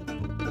night.